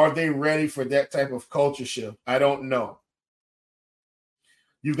 Are they ready for that type of culture shift? I don't know.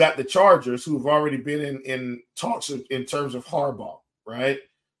 You got the Chargers, who've already been in talks in terms of Harbaugh, right?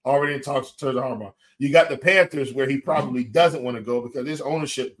 Already in talks in terms of Harbaugh. You got the Panthers, where he probably doesn't want to go because his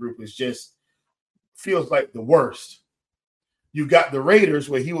ownership group is just feels like the worst. You got the Raiders,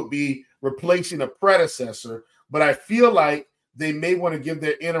 where he would be replacing a predecessor, but I feel like they may want to give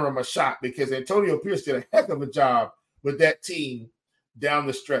their interim a shot because Antonio Pierce did a heck of a job with that team down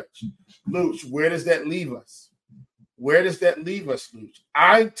the stretch. Luch, where does that leave us? Where does that leave us, Luch?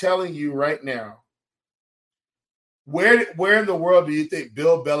 I'm telling you right now, where in the world do you think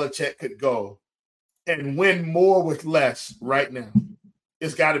Bill Belichick could go and win more with less right now?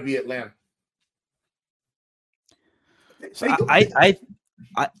 It's got to be Atlanta. So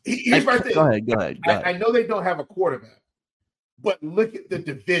here's my thing. Go ahead. I know they don't have a quarterback, but look at the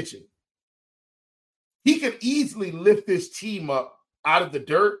division. He could easily lift this team up out of the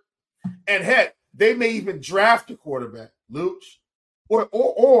dirt, and heck, they may even draft a quarterback, Luch.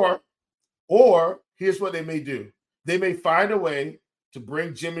 Or here's what they may do. They may find a way to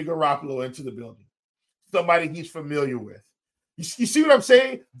bring Jimmy Garoppolo into the building, somebody he's familiar with. You see what I'm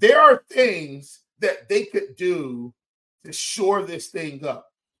saying? There are things that they could do to shore this thing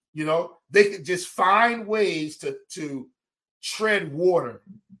up. They could just find ways to tread water,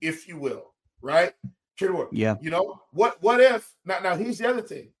 if you will, right? Tread water. Yeah. What if now here's the other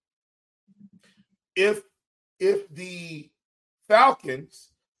thing. If the Falcons,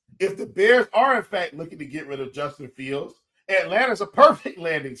 if the Bears are in fact looking to get rid of Justin Fields, Atlanta's a perfect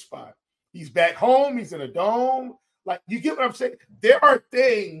landing spot. He's back home. He's in a dome. Like, you get what I'm saying? There are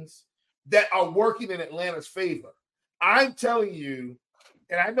things that are working in Atlanta's favor. I'm telling you,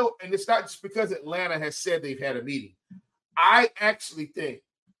 and I know, and it's not just because Atlanta has said they've had a meeting. I actually think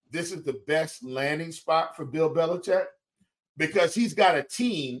this is the best landing spot for Bill Belichick because he's got a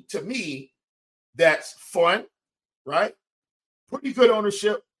team, to me, that's fun, right? Pretty good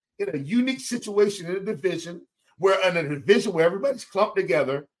ownership in a unique situation in a division where everybody's clumped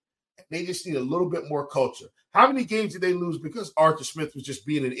together. They just need a little bit more culture. How many games did they lose because Arthur Smith was just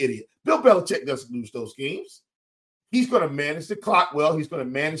being an idiot? Bill Belichick doesn't lose those games. He's going to manage the clock well. He's going to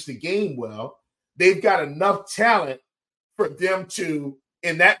manage the game well. They've got enough talent for them to,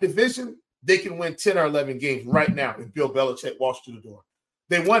 in that division, they can win 10 or 11 games right now if Bill Belichick walks through the door.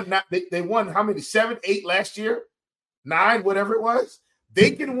 They won how many? 7, 8 last year? 9, whatever it was.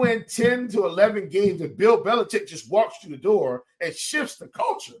 They can win 10 to 11 games if Bill Belichick just walks through the door and shifts the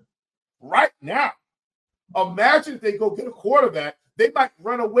culture right now. Imagine if they go get a quarterback. They might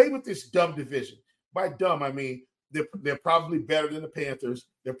run away with this dumb division. By dumb, I mean they're probably better than the Panthers.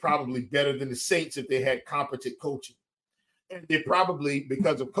 They're probably better than the Saints if they had competent coaching. And they probably,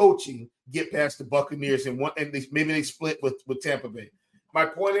 because of coaching, get past the Buccaneers maybe they split with Tampa Bay. My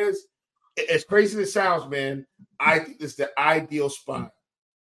point is, as crazy as it sounds, man, I think this is the ideal spot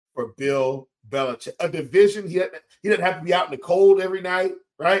for Bill Belichick. A division, he doesn't have to be out in the cold every night,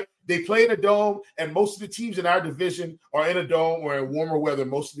 right? They play in a dome, and most of the teams in our division are in a dome or in warmer weather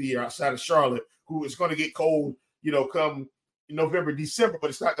most of the year outside of Charlotte, who is going to get cold, come November, December, but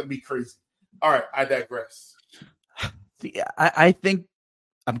it's not going to be crazy. All right, I digress. See, I think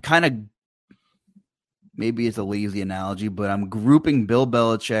I'm kind of, maybe it's a lazy analogy, but I'm grouping Bill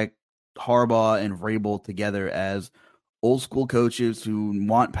Belichick, Harbaugh, and Vrabel together as old school coaches who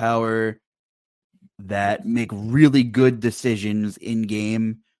want power, that make really good decisions in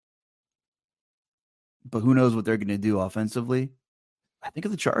game, but who knows what they're going to do offensively. I think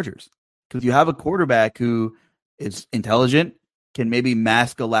of the Chargers, because you have a quarterback who is intelligent, can maybe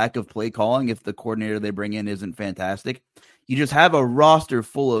mask a lack of play calling if the coordinator they bring in isn't fantastic. You just have a roster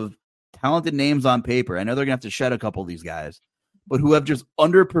full of talented names on paper. I know they're going to have to shed a couple of these guys, but who have just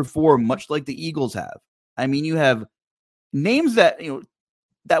underperformed, much like the Eagles have. I mean, you have names that,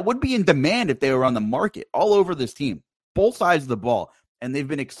 that would be in demand if they were on the market all over this team, both sides of the ball, and they've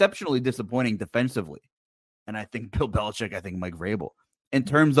been exceptionally disappointing defensively. And I think Bill Belichick, I think Mike Vrabel, in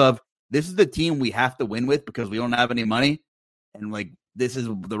terms of this is the team we have to win with because we don't have any money, and this is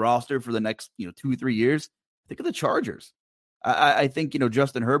the roster for the next 2-3 years. Think of the Chargers. I think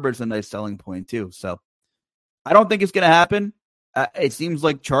Justin Herbert's a nice selling point too. So I don't think it's going to happen. It seems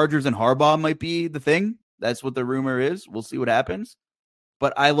like Chargers and Harbaugh might be the thing. That's what the rumor is. We'll see what happens.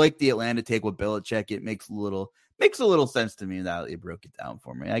 But I like the Atlanta take with Belichick. It makes a little sense to me now that you broke it down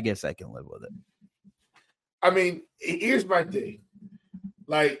for me. I guess I can live with it. I mean, here's my thing.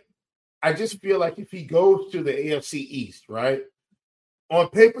 Like, I just feel like if he goes to the AFC East, right, on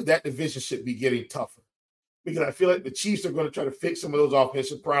paper, that division should be getting tougher because I feel like the Chiefs are going to try to fix some of those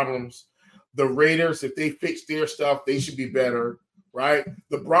offensive problems. The Raiders, if they fix their stuff, they should be better, right?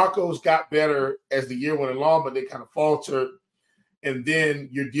 The Broncos got better as the year went along, but they kind of faltered. And then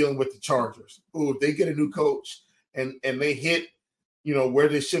you're dealing with the Chargers, who if they get a new coach and they hit, where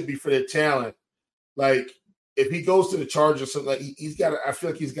they should be for their talent, like if he goes to the Chargers, so like I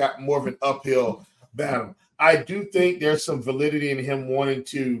feel like he's got more of an uphill battle. I do think there's some validity in him wanting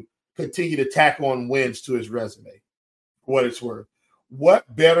to continue to tack on wins to his resume, for what it's worth.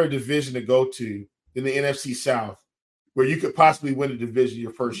 What better division to go to than the NFC South, where you could possibly win a division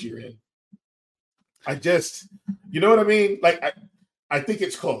your first year in? You know what I mean? Like, I think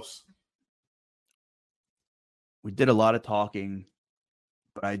it's close. We did a lot of talking,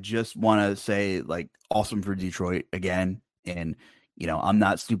 but I just want to say, like, awesome for Detroit again. And, I'm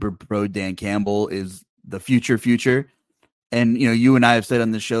not super pro Dan Campbell is the future. And, you and I have said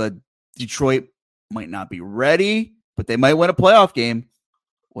on the show that Detroit might not be ready, but they might win a playoff game.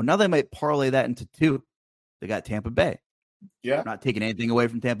 Well, now they might parlay that into two. They got Tampa Bay. Yeah. I'm not taking anything away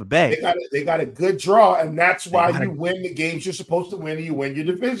from Tampa Bay. They got a good draw, and that's why you win the games you're supposed to win, and you win your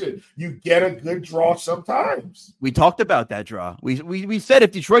division. You get a good draw sometimes. We talked about that draw. We said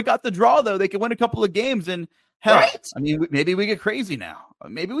if Detroit got the draw, though, they could win a couple of games. And hell, right? I mean, maybe we get crazy now.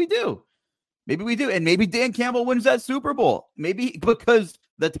 Maybe we do. And maybe Dan Campbell wins that Super Bowl. Maybe because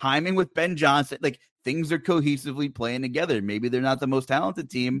the timing with Ben Johnson, like things are cohesively playing together. Maybe they're not the most talented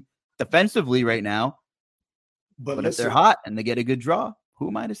team defensively right now. But listen, if they're hot and they get a good draw, who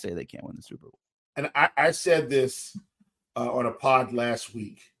am I to say they can't win the Super Bowl? And I said this on a pod last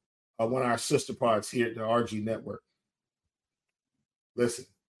week, one of our sister pods here at the RG Network. Listen,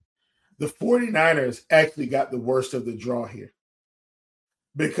 the 49ers actually got the worst of the draw here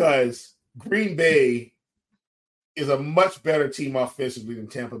because Green Bay is a much better team offensively than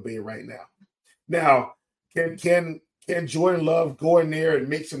Tampa Bay right now. Now, can Jordan Love go in there and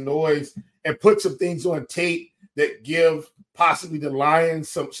make some noise and put some things on tape that give possibly the Lions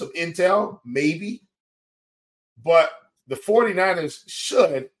some intel? Maybe. But the 49ers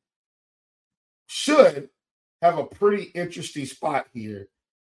should have a pretty interesting spot here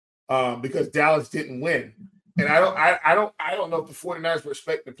because Dallas didn't win. And I don't know if the 49ers were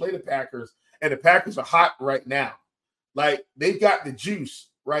expecting to play the Packers, and the Packers are hot right now. Like, they've got the juice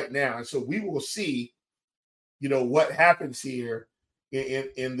right now. And so we will see, what happens here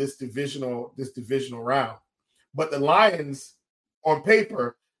in this divisional round. But the Lions, on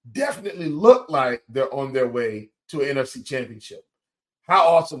paper, definitely look like they're on their way to an NFC championship. How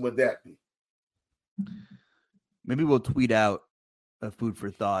awesome would that be? Maybe we'll tweet out a food for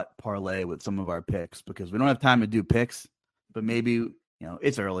thought parlay with some of our picks because we don't have time to do picks, but maybe,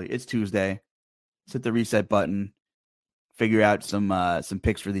 it's early. It's Tuesday. Let's hit the reset button, figure out some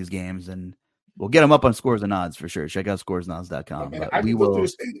picks for these games, and we'll get them up on Scores and Odds for sure. Check out scoresandodds.com.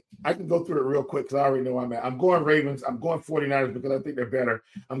 I can go through it real quick because I already know I'm at. I'm going Ravens. I'm going 49ers because I think they're better.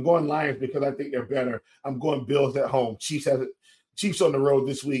 I'm going Lions because I think they're better. I'm going Bills at home. Chiefs on the road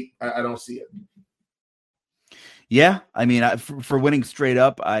this week. I don't see it. Yeah, I mean, for winning straight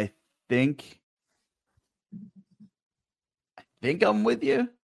up, I think I'm with you.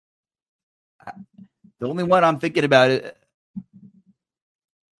 The only one I'm thinking about it.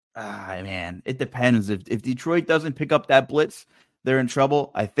 Man, it depends. If Detroit doesn't pick up that blitz, they're in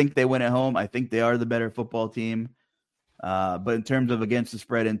trouble. I think they win at home. I think they are the better football team. But in terms of against the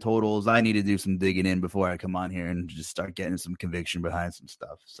spread and totals, I need to do some digging in before I come on here and just start getting some conviction behind some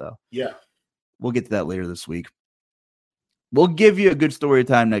stuff. So yeah, we'll get to that later this week. We'll give you a good story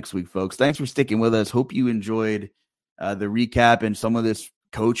time next week, folks. Thanks for sticking with us. Hope you enjoyed the recap and some of this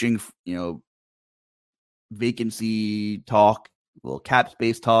coaching, vacancy talk, a little cap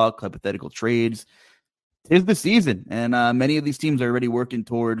space talk, hypothetical trades. Tis the season, and many of these teams are already working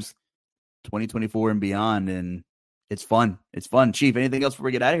towards 2024 and beyond, and it's fun. It's fun. Chief, anything else before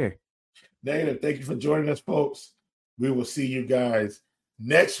we get out of here? Negative. Thank you for joining us, folks. We will see you guys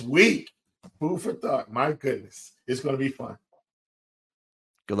next week. Food for thought. My goodness. It's going to be fun.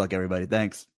 Good luck, everybody. Thanks.